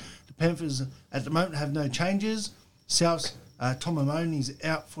Rabbitohs. The Panthers at the moment have no changes. South's Tom Amone is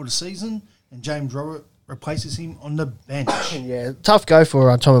out for the season, and James Robert replaces him on the bench. Yeah, tough go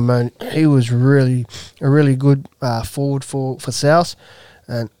for Tom Amone. He was a really good forward for South.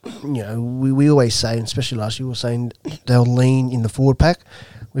 And, we always say, and especially last year, we were saying they'll lean in the forward pack.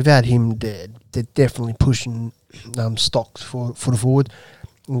 Without him, they're definitely pushing stocks for the forward.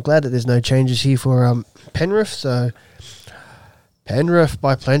 I'm glad that there's no changes here for Penrith. So, Penrith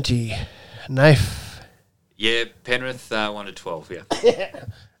by plenty. Nath. Yeah, Penrith 1-12, yeah.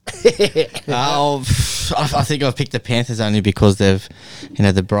 I think I've picked the Panthers only because they've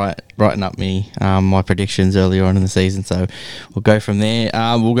brightened up my predictions earlier on in the season. So we'll go from there.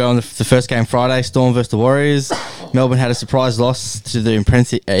 We'll go on the first game Friday, Storm versus the Warriors. Melbourne had a surprise loss to the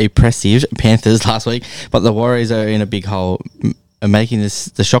impressive Panthers last week, but the Warriors are in a big hole, making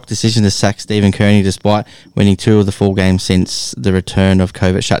the shock decision to sack Stephen Kearney despite winning 2 of the 4 games since the return of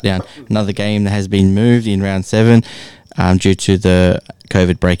COVID shutdown. Another game that has been moved in round 7 due to the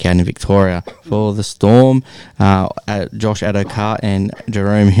COVID breakout in Victoria. For the Storm, Josh Adokar and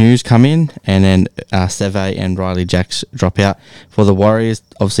Jerome Hughes come in, and then Seve and Riley Jacks drop out. For the Warriors,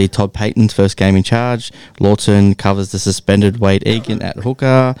 obviously Todd Payton's first game in charge. Lawton covers the suspended Wade Egan at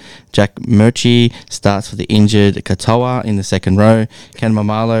hooker. Jack Murchie starts for the injured Katoa in the second row. Ken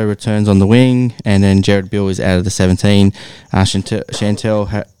Mamalo returns on the wing, and then Jared Bill is out of the 17.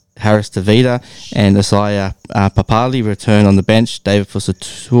 Chantel Harris Tavita and Isaiah Papali return on the bench. David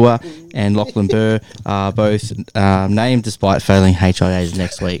Fusatua and Lachlan Burr are both named despite failing HIAs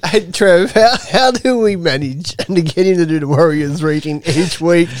next week. Hey, Trev, how do we manage to get him to do the Warriors reading each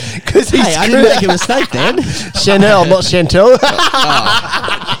week? Because I didn't make a mistake then. Chanel, not Chantel.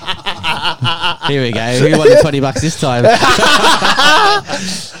 Here we go. Who won the $20 this time?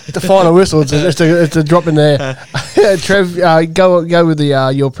 The final whistle. It's a drop in there. Trev, go with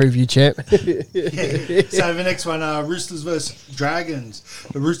your preview, champ. So the next one, Roosters versus Dragons.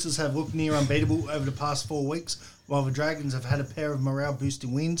 The Roosters have looked near unbeatable over the past 4 weeks, while the Dragons have had a pair of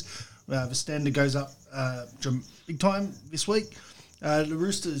morale-boosting wins. The standard goes up big time this week. The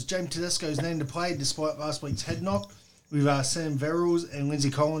Roosters, James Tedesco is named to play despite last week's head knock, with Sam Verrills and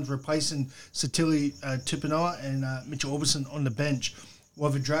Lindsay Collins replacing Satili Tupanoa and Mitchell Orbison on the bench.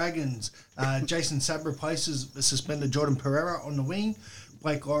 While the Dragons, Jason Sabb replaces the suspended Jordan Pereira on the wing.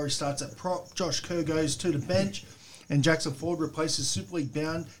 Blake Lowry starts at prop. Josh Kerr goes to the bench. And Jackson Ford replaces Super League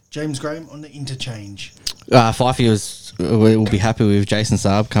bound James Graham on the interchange. Fifey will be happy with Jason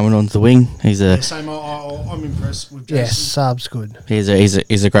Saab coming onto the wing. I'm impressed with Jason. Yes, Saab's good.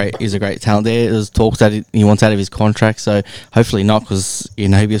 He's a great talent there. There's talks that he wants out of his contract, so hopefully not, because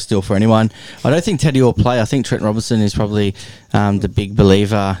he'll be a steal for anyone. I don't think Teddy will play. I think Trent Robinson is probably the big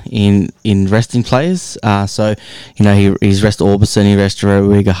believer in resting players. So he's rest Orbison, he rest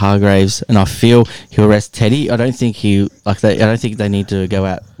Rodrigo Hargraves, and I feel he'll rest Teddy. I don't think they need to go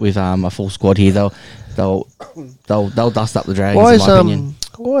out with a full squad here. They'll dust up the Dragons, in my opinion.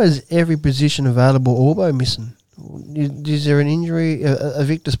 Why is every position available Orbo missing? Is there an injury, a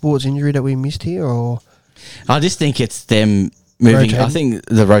Victor Sports injury that we missed here, or? I just think it's them moving. Rotating. I think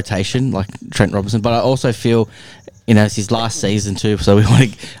the rotation, like Trent Robinson, but I also feel, it's his last season too, so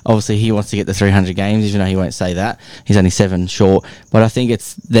obviously he wants to get the 300 games, even though he won't say that. He's only 7 short, but I think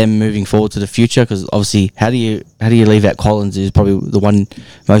it's them moving forward to the future, because obviously how do you leave out Collins, who's probably the one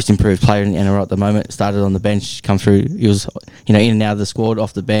most improved player in the NRL at the moment, started on the bench, come through, he was in and out of the squad,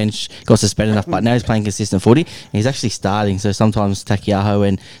 off the bench, got suspended enough, but now he's playing consistent footy, and he's actually starting, so sometimes Takiaho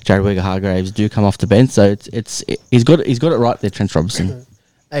and Jared Wigger-Hargraves do come off the bench, so he's got it right there, Trent Robinson.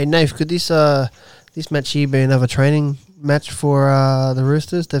 Hey, Nath, could this match here be another training match for the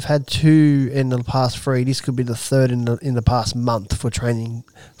Roosters? They've had 2 in the past 3. This could be the 3rd in the past month for training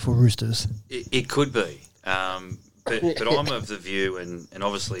for Roosters. It could be, but I'm of the view, and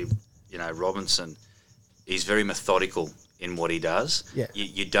obviously, Robinson, he's very methodical in what he does. Yeah.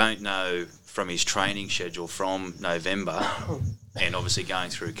 You don't know from his training schedule from November, and obviously going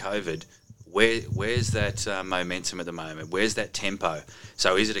through COVID, where's that momentum at the moment? Where's that tempo?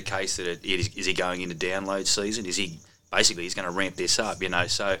 So is it a case that is he going into download season? Is he he's going to ramp this up?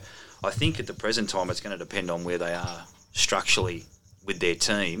 So I think at the present time it's going to depend on where they are structurally with their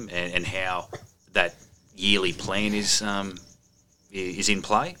team and how that yearly plan is in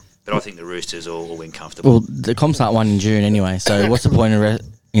play. But I think the Roosters will win comfortably. Well, the comps aren't won in June anyway, so what's the point of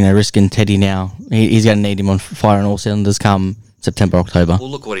risking Teddy now? He's going to need him on fire on all cylinders come September, October. Well,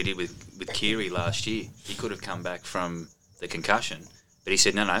 look what he did with Keary last year. He could have come back from the concussion, but he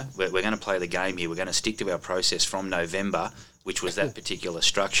said, no, we're going to play the game here. We're going to stick to our process from November, which was that particular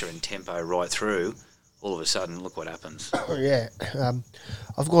structure and tempo right through. All of a sudden, look what happens. Oh, yeah.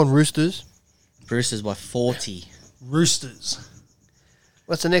 I've gone Roosters. Roosters by 40. Roosters.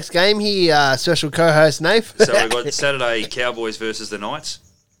 What's the next game here, special co-host Nath? So we've got Saturday Cowboys versus the Knights.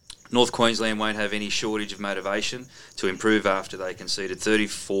 North Queensland won't have any shortage of motivation to improve after they conceded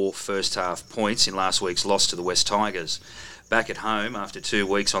 34 first-half points in last week's loss to the West Tigers. Back at home after 2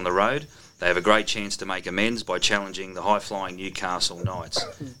 weeks on the road, they have a great chance to make amends by challenging the high-flying Newcastle Knights.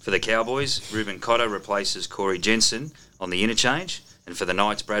 For the Cowboys, Ruben Cotter replaces Corey Jensen on the interchange, and for the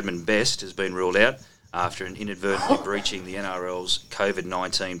Knights, Bradman Best has been ruled out after inadvertently breaching the NRL's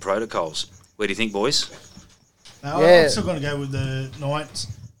COVID-19 protocols. Where do you think, boys? No, Yeah. I'm still going to go with the Knights.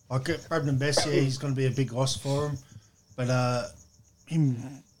 Like Bradman Best, he's going to be a big loss for him. But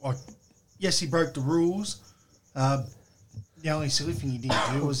yes, he broke the rules. The only silly thing he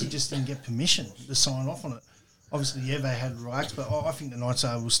didn't do was he just didn't get permission to sign off on it. Obviously, yeah, they had rights, but I think the Knights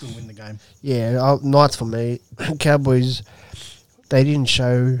will still win the game. Yeah, Knights for me. Cowboys, they didn't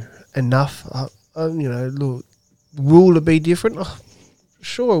show enough. Look, will it be different? Oh,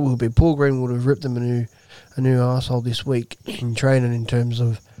 sure, it will be. Paul Green would have ripped them a new arsehole this week in training in terms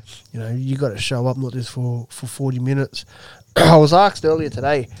of, you got to show up, not just for 40 minutes. I was asked earlier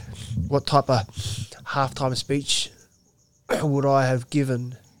today what type of halftime speech would I have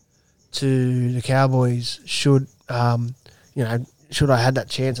given to the Cowboys should I had that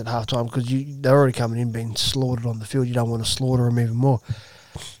chance at halftime, because they're already coming in being slaughtered on the field. You don't want to slaughter them even more.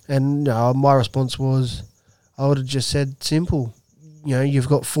 And my response was, I would have just said simple. You've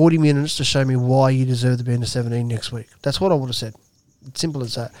got 40 minutes to show me why you deserve to be in the 17 next week. That's what I would have said. It's simple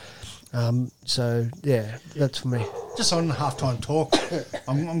as that. So, yeah, that's for me. Just on halftime talk,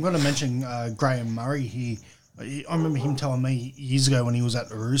 I'm going to mention Graham Murray here. I remember him telling me years ago when he was at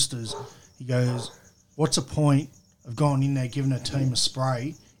the Roosters, he goes, what's the point of going in there giving a team a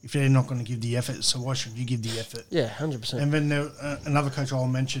spray if they're not going to give the effort? So why should you give the effort? Yeah, 100%. And then another coach I'll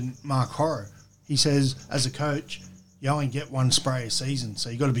mention, Mark Horrow, he says, as a coach, you only get one spray a season, so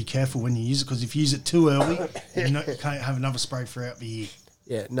you got to be careful when you use it, because if you use it too early, you can't have another spray throughout the year.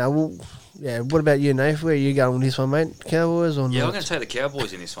 Yeah, what about you, Nath? Where are you going with this one, mate? Cowboys or Yeah, not? I'm going to take the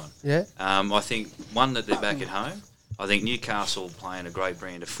Cowboys in this one. Yeah? I think, one, that they're back at home. I think Newcastle playing a great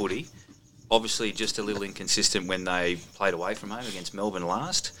brand of footy. Obviously, just a little inconsistent when they played away from home against Melbourne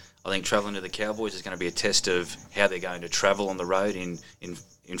last. I think travelling to the Cowboys is going to be a test of how they're going to travel on the road in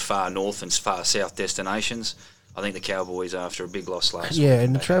far north and far south destinations. I think the Cowboys, after a big loss last week. Yeah,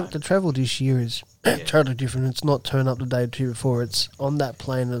 and the travel this year is totally different. It's not turn up the day or two before. It's on that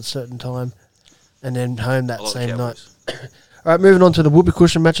plane at a certain time and then home that same night. All right, moving on to the whoopee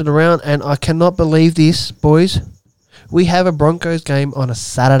cushion match of the round, and I cannot believe this, boys. We have a Broncos game on a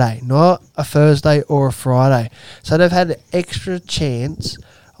Saturday, not a Thursday or a Friday. So they've had an extra chance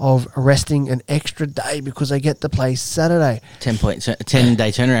of resting an extra day because they get to play Saturday.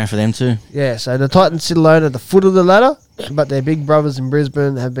 10-day turnaround for them too. Yeah, so the Titans sit alone at the foot of the ladder, but their big brothers in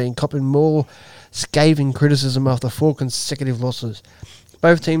Brisbane have been copping more scathing criticism after 4 consecutive losses.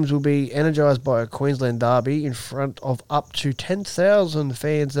 Both teams will be energised by a Queensland derby in front of up to 10,000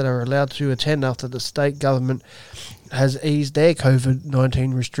 fans that are allowed to attend after the state government has eased their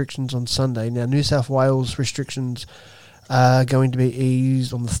COVID-19 restrictions on Sunday. Now, New South Wales restrictions are going to be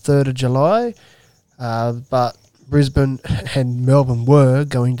eased on the 3rd of July, but Brisbane and Melbourne were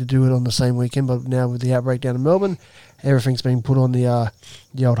going to do it on the same weekend, but now with the outbreak down in Melbourne, everything's been put on the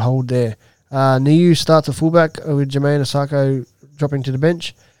old hold there. Niu starts a fullback with Jermaine Asako dropping to the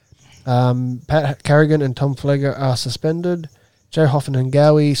bench. Pat Carrigan and Tom Flegler are suspended. Joe Hoffman and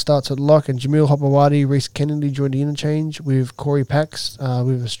Gowie starts at lock, and Jamil Hopewadi, Reece Kennedy joined the interchange with Corey Pax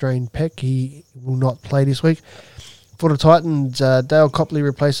with a strained pec. He will not play this week. For the Titans, Dale Copley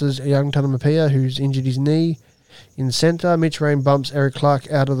replaces young Tanamapia, who's injured his knee. In centre, Mitch Rain bumps Eric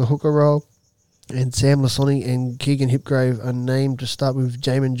Clark out of the hooker role, and Sam Lasoni and Keegan Hipgrave are named to start with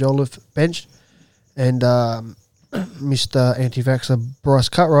Jamin Jolliffe benched, and Mr. Anti-Vaxxer Bryce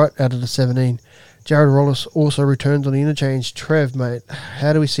Cutright out of the 17. Jared Rollis also returns on the interchange. Trev, mate,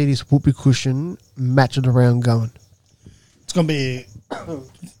 how do we see this whoopee cushion match of the round going? It's going to be...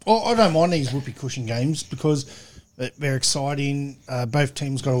 Well, I don't mind these whoopee cushion games because they're exciting. Both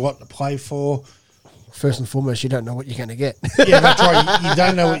teams got a lot to play for. First and foremost, you don't know what you're going to get. Yeah, that's right. You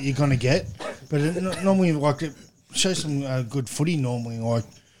don't know what you're going to get. But normally, it shows some good footy normally. Like,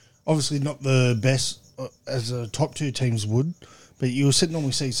 obviously not the best as the top two teams would, but you'll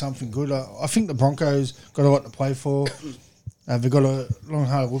normally see something good. I think the Broncos got a lot to play for. They've got a long,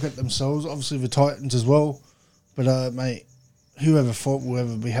 hard look at themselves. Obviously, the Titans as well. But, mate, whoever thought we'll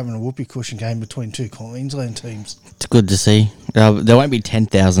ever be having a whoopee cushion game between two Queensland teams? It's good to see. There won't be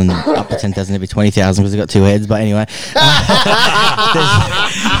 10,000, up to 10,000, there'll be 20,000 because they've got two heads. But anyway,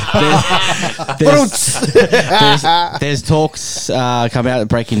 there's talks come out,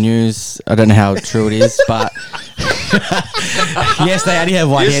 breaking news. I don't know how true it is, but yes, they only have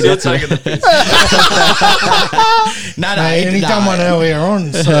one head. You're still taking the piss. No, and he done one earlier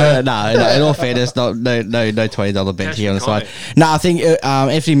on. So. No, in all fairness, no $20 bench here on the side. No, I think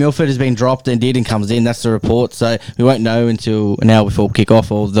Anthony Milford has been dropped and Dearden comes in. That's the report. So we won't know until an hour before kick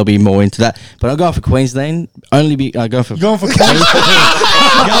off, or there'll be more into that. But I'll go for Queensland. Going for Queensland.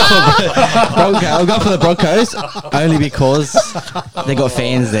 I'll go for the Broncos only because they got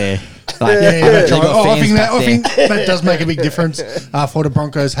fans there. Like, I think that does make a big difference for the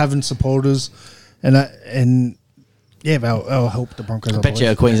Broncos having supporters, and that'll help the Broncos. I bet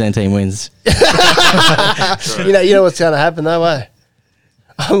you a Queensland team wins. You know what's going to happen though, eh?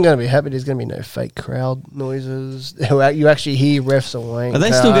 I'm going to be happy there's going to be no fake crowd noises. You actually hear refs away. Are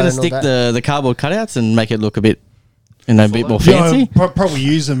they still going to stick the cardboard cutouts and make it look a bit, a bit more fancy? Probably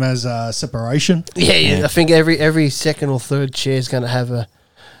use them as separation. Yeah. I think every second or third chair is going to have a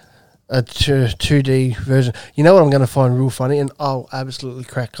 2D version. You know what I'm going to find real funny, and I'll absolutely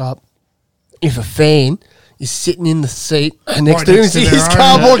crack up if a fan is sitting in the seat next to him, his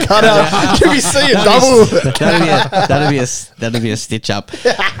cardboard cutout. Can we see a double? That'll be a stitch up.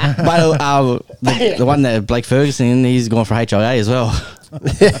 But the one that Blake Ferguson, he's gone for HIA as well.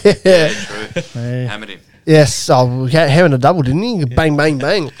 Yeah, true. Hammered him. Yes, having a double, didn't he? Bang, bang,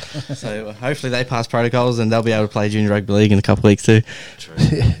 bang. So hopefully they pass protocols and they'll be able to play junior rugby league in a couple of weeks too. True.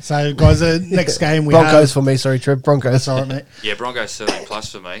 So guys, the next game we Broncos for me. Sorry, Trev. Broncos. All right, mate. Yeah, Broncos 13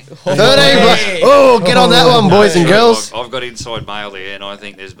 plus for me. 13 plus. Oh, get on that one, boys and girls. I've got inside mail here, and I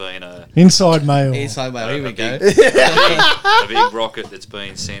think there's been a inside mail. Here we go. a big rocket that's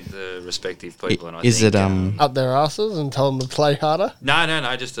been sent to respective people. And I Is think, it up their asses and tell them to play harder? No,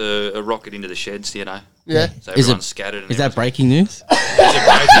 just a rocket into the sheds, you know. Yeah. So everyone's scattered. And is that breaking news?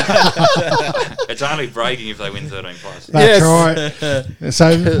 It's only breaking if they win 13 plus. That's right.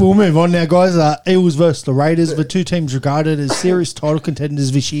 So we'll move on now, guys. Eels versus the Raiders. The two teams regarded as serious title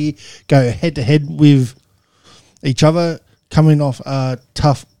contenders this year go head to head with each other, coming off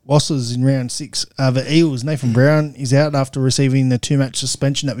tough losses in round 6. The Eels, Nathan Brown is out after receiving the 2-match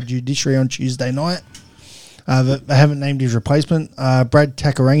suspension at the judiciary on Tuesday night. They haven't named his replacement. Brad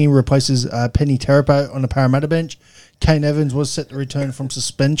Takarangi replaces Penny Terapo on the Parramatta bench. Kane Evans was set to return from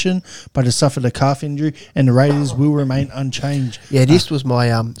suspension, but has suffered a calf injury, and the Raiders will remain unchanged. Yeah, this was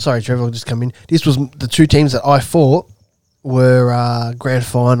my... sorry, Trevor, I'll just come in. This was the two teams that I thought were grand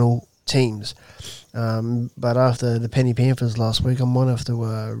final teams. But after the Penny Panthers last week, I might have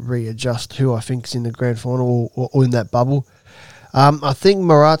to readjust who I think is in the grand final or in that bubble. I think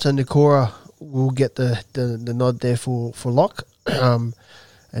Marata Nikora will get the nod there for lock.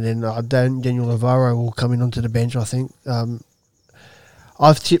 And then Daniel Navarro will come in onto the bench, I think.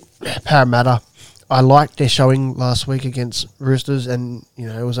 I've tipped Parramatta. I liked their showing last week against Roosters, and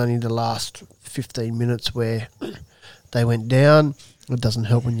it was only the last 15 minutes where they went down. It doesn't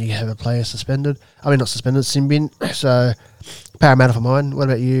help when you have a player suspended. I mean, not suspended, sin bin. So Parramatta for mine. What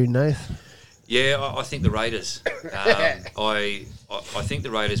about you, Nath? Yeah, I think the Raiders. I think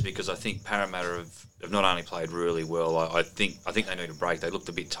the Raiders because I think Parramatta have not only played really well. I think they need a break. They looked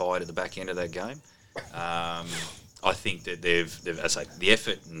a bit tired at the back end of that game. I think that they've as I say, the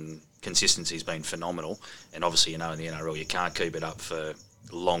effort and consistency has been phenomenal. And obviously, in the NRL, you can't keep it up for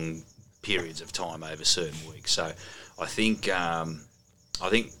long periods of time over certain weeks. So I think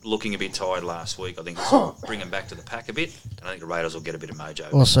looking a bit tired last week, I think this will bring them back to the pack a bit, and I think the Raiders will get a bit of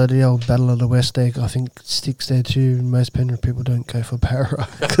mojo. Also, the old Battle of the West egg, I think, sticks there too. Most Penrith people don't go for Para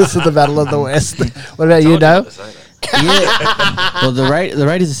because of the Battle of the West. What about you, Dale? Yeah. Well, the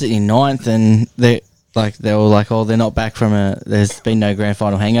Raiders are sitting in 9th, and they were like, oh, they're not back from there's been no grand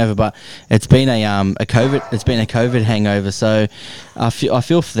final hangover, but it's been a COVID hangover. So I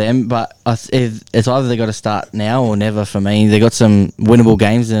feel for them, but it's either they got to start now or never. For me, they got some winnable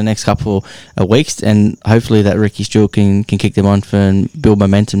games in the next couple of weeks, and hopefully that Ricky Stewart can kick them on and build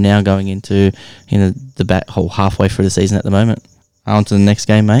momentum now going into the whole halfway through the season at the moment. On to the next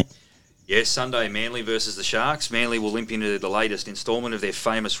game, mate. Yes, Sunday, Manly versus the Sharks. Manly will limp into the latest instalment of their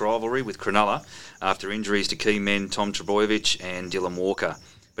famous rivalry with Cronulla after injuries to key men Tom Trbojevic and Dylan Walker.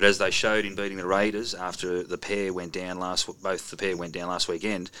 But as they showed in beating the Raiders after the pair went down both the pair went down last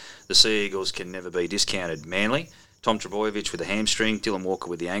weekend, the Sea Eagles can never be discounted. Manly, Tom Trbojevic with the hamstring, Dylan Walker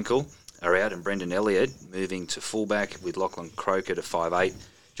with the ankle are out, and Brendan Elliott moving to fullback with Lachlan Croker to 5'8",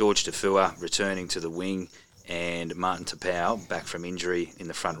 George Tafua returning to the wing, and Martin Tapau back from injury in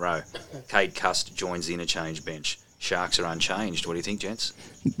the front row. Cade Cust joins the interchange bench. Sharks are unchanged. What do you think, gents?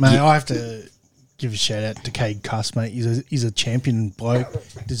 Mate, I have to give a shout out to Cade Cust, mate. He's a champion bloke.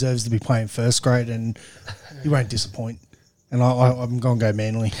 Deserves to be playing first grade, and he won't disappoint. And I'm going to go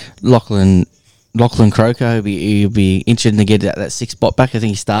Manly. Lachlan Croker, he'll be interested to get that sixth spot back. I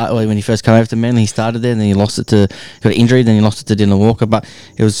think he started when he first came over to Manly. He started there, and then he got injured. Then he lost it to Dylan Walker. But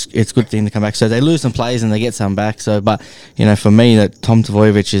it's a good thing to come back. So they lose some players and they get some back. So, but for me, that Tom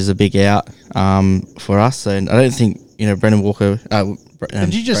Trbojevic is a big out for us. And I don't think Brendan Walker.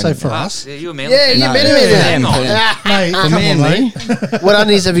 Did you just say for us? Yeah, you're Manly. Yeah, you're Manly. Hang on. Mate, come on, mate. What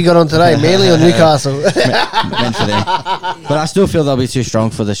undies have you got on today, Manly or Newcastle? Meant for them. But I still feel they'll be too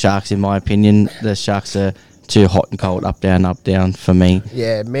strong for the Sharks, in my opinion. The Sharks are too hot and cold, up, down for me.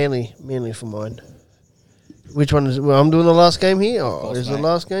 Yeah, Manly for mine. Which one is it? Well, I'm doing the last game here? Oh, is it the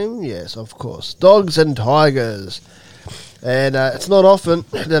last game? Yes, of course. Dogs and Tigers. And it's not often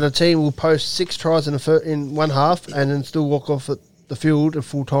that a team will post 6 tries in one half and then still walk off at the field at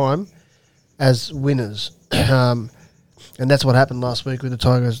full time as winners. And that's what happened last week with the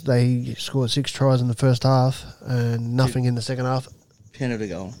Tigers. They scored 6 tries in the first half and nothing in the second half. Penalty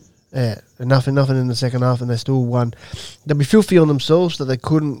goal. Yeah, and nothing in the second half, and they still won. They'll be filthy on themselves that they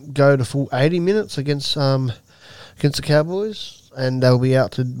couldn't go to full 80 minutes against the Cowboys, and they'll be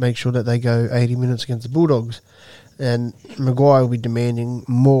out to make sure that they go 80 minutes against the Bulldogs. And Maguire will be demanding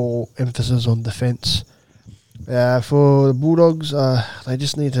more emphasis on defence. For the Bulldogs, they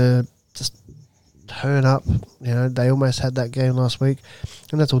just need to just turn up. They almost had that game last week,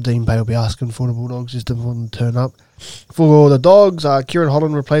 and that's all Dean Bay will be asking for the Bulldogs, is to want them to turn up. For the Dogs, Kieran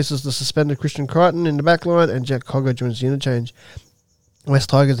Holland replaces the suspended Christian Crichton in the back line, and Jack Cogger joins the interchange. West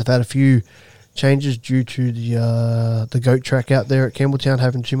Tigers have had a few changes due to the goat track out there at Campbelltown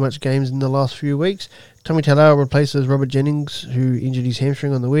having too much games in the last few weeks. Tommy Talau replaces Robert Jennings, who injured his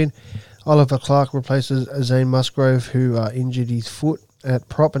hamstring on the win. Oliver Clark replaces Zane Musgrove, who injured his foot at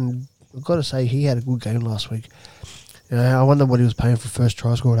prop, and I've got to say he had a good game last week. I wonder what he was paying for first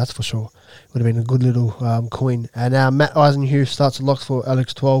try score, that's for sure. Would have been a good little coin. And now Matt Eisenhuth starts the locks for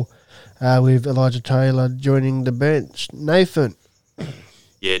Alex Twal, with Elijah Taylor joining the bench. Nathan.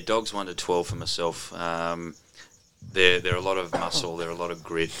 Yeah, Dogs 1-12 for myself. They're a lot of muscle, they're a lot of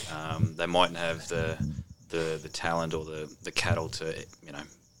grit. They mightn't have the talent or the cattle to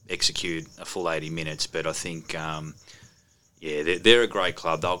execute a full 80 minutes, but I think they're a great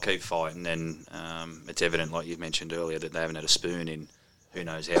club. They'll keep fighting, and it's evident, like you mentioned earlier, that they haven't had a spoon in who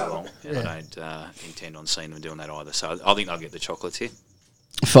knows how long, and I don't intend on seeing them doing that either. So I think they'll get the chocolates here.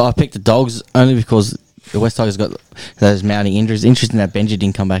 I picked the Dogs only because the West Tigers got those mounting injuries. Interesting that Benji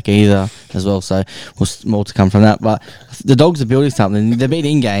didn't come back either as well, so more to come from that. But the Dogs are building something. They've been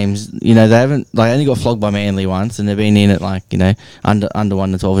in games, they haven't, only got flogged by Manly once, and they've been in it under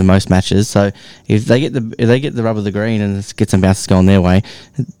 1-12 in most matches. So if they get the rub of the green and get some bounces going their way,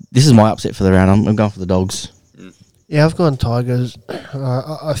 this is my upset for the round. I'm going for the Dogs. Yeah, I've gone Tigers.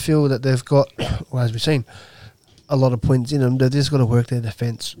 I feel that they've got, as we've seen, a lot of points in them. They've just got to work their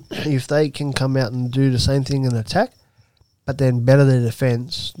defence. If they can come out and do the same thing in attack, but then better their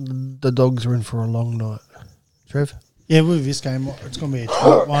defence, the Dogs are in for a long night. Trev? Yeah, with this game, it's going to be a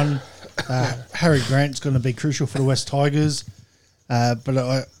tight one. Harry Grant's going to be crucial for the West Tigers, but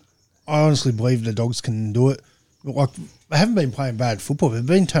I honestly believe the Dogs can do it. They haven't been playing bad football. They've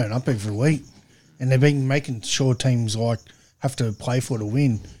been turning up every week, and they've been making sure teams have to play for to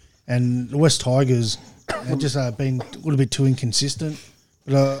win. And the West Tigers have just been a little bit too inconsistent.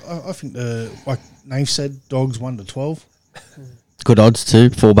 But I think, like Nave said, Dogs 1-12. Good odds too,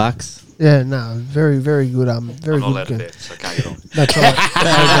 $4. Yeah, no, very, very good. Very I'm not good allowed to game. bet, so I can't get on. That's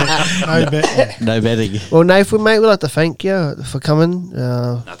right. No bet. No betting. Well, Nathan, mate, we'd like to thank you for coming.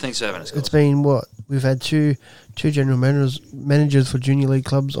 No, thanks for having us, guys. It's been we've had two general managers for junior league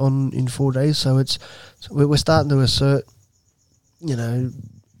clubs on in 4 days, so we're starting to assert,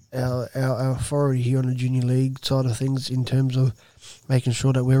 our authority here on the junior league side of things in terms of making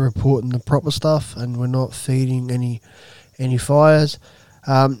sure that we're reporting the proper stuff and we're not feeding any fires.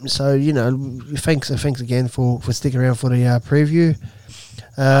 So thanks again for sticking around for the preview.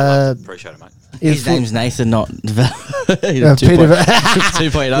 Appreciate it, mate. His name's Nathan, not Peter.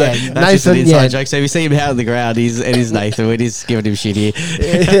 2.0. Yeah, That's just an Nathan, inside joke. So if you see him out on the ground, it is Nathan. We're just giving him shit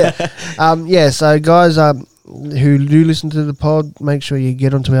here. So guys, who do listen to the pod, make sure you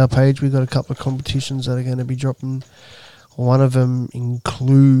get onto our page. We've got a couple of competitions that are going to be dropping. One of them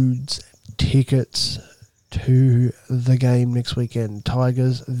includes tickets to the game next weekend,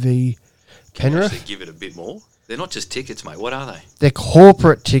 Tigers v Penrith. Actually give it a bit more. They're not just tickets, mate. What are they? They're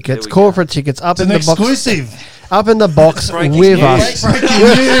corporate tickets. Corporate tickets up It's in an the box. exclusive. Up in the box Breaking with news. us. Breaking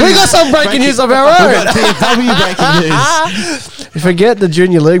news. We got some breaking news of our own. TFW breaking news. Forget the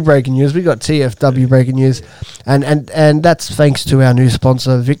Junior League breaking news. We got TFW breaking news, and that's thanks to our new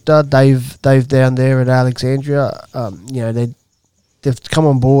sponsor, Victor, Dave down there at Alexandria. They've come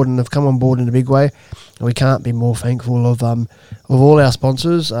on board, and they've come on board in a big way. And we can't be more thankful of all our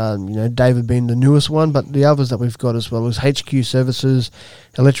sponsors. David being the newest one, but the others that we've got as well is HQ Services,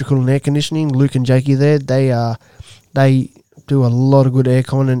 Electrical and Air Conditioning. Luke and Jakey there, they do a lot of good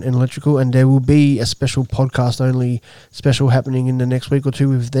aircon and electrical, and there will be a special podcast only special happening in the next week or two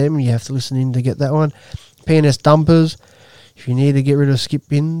with them. You have to listen in to get that one. PNS Dumpers, if you need to get rid of skip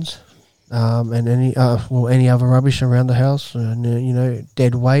bins. And any other rubbish around the house, and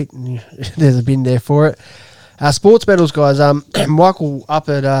dead weight, and there's a bin there for it. Sports medals, guys. Michael up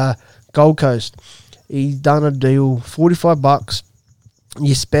at Gold Coast, he's done a deal. $45.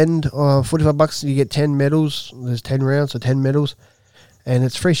 You spend $45, you get 10 medals. There's 10 rounds, so 10 medals, and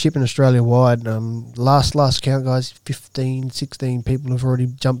it's free shipping Australia wide. Last count, guys, 15, 16 people have already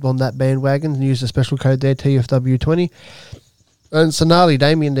jumped on that bandwagon and used a special code there, TFW20. And Sonali,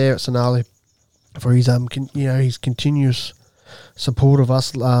 Damien there at Sonali, for his his continuous support of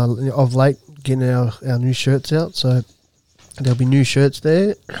us of late, getting our new shirts out. So there'll be new shirts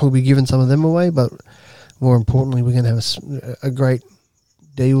there. We'll be giving some of them away, but more importantly, we're going to have a great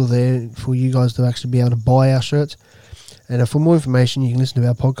deal there for you guys to actually be able to buy our shirts. And for more information, you can listen to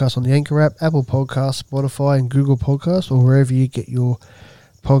our podcast on the Anchor app, Apple Podcasts, Spotify, and Google Podcasts, or wherever you get your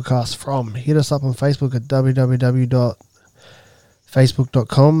podcasts from. Hit us up on Facebook at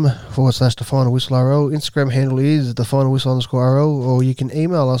facebook.com/The Final Whistle RL. Instagram handle is The Final Whistle _RL, or you can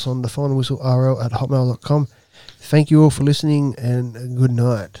email us on thefinalwhistlerl@hotmail.com. Thank you all for listening, and good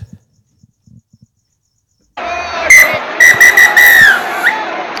night.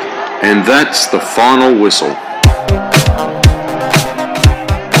 And that's the final whistle.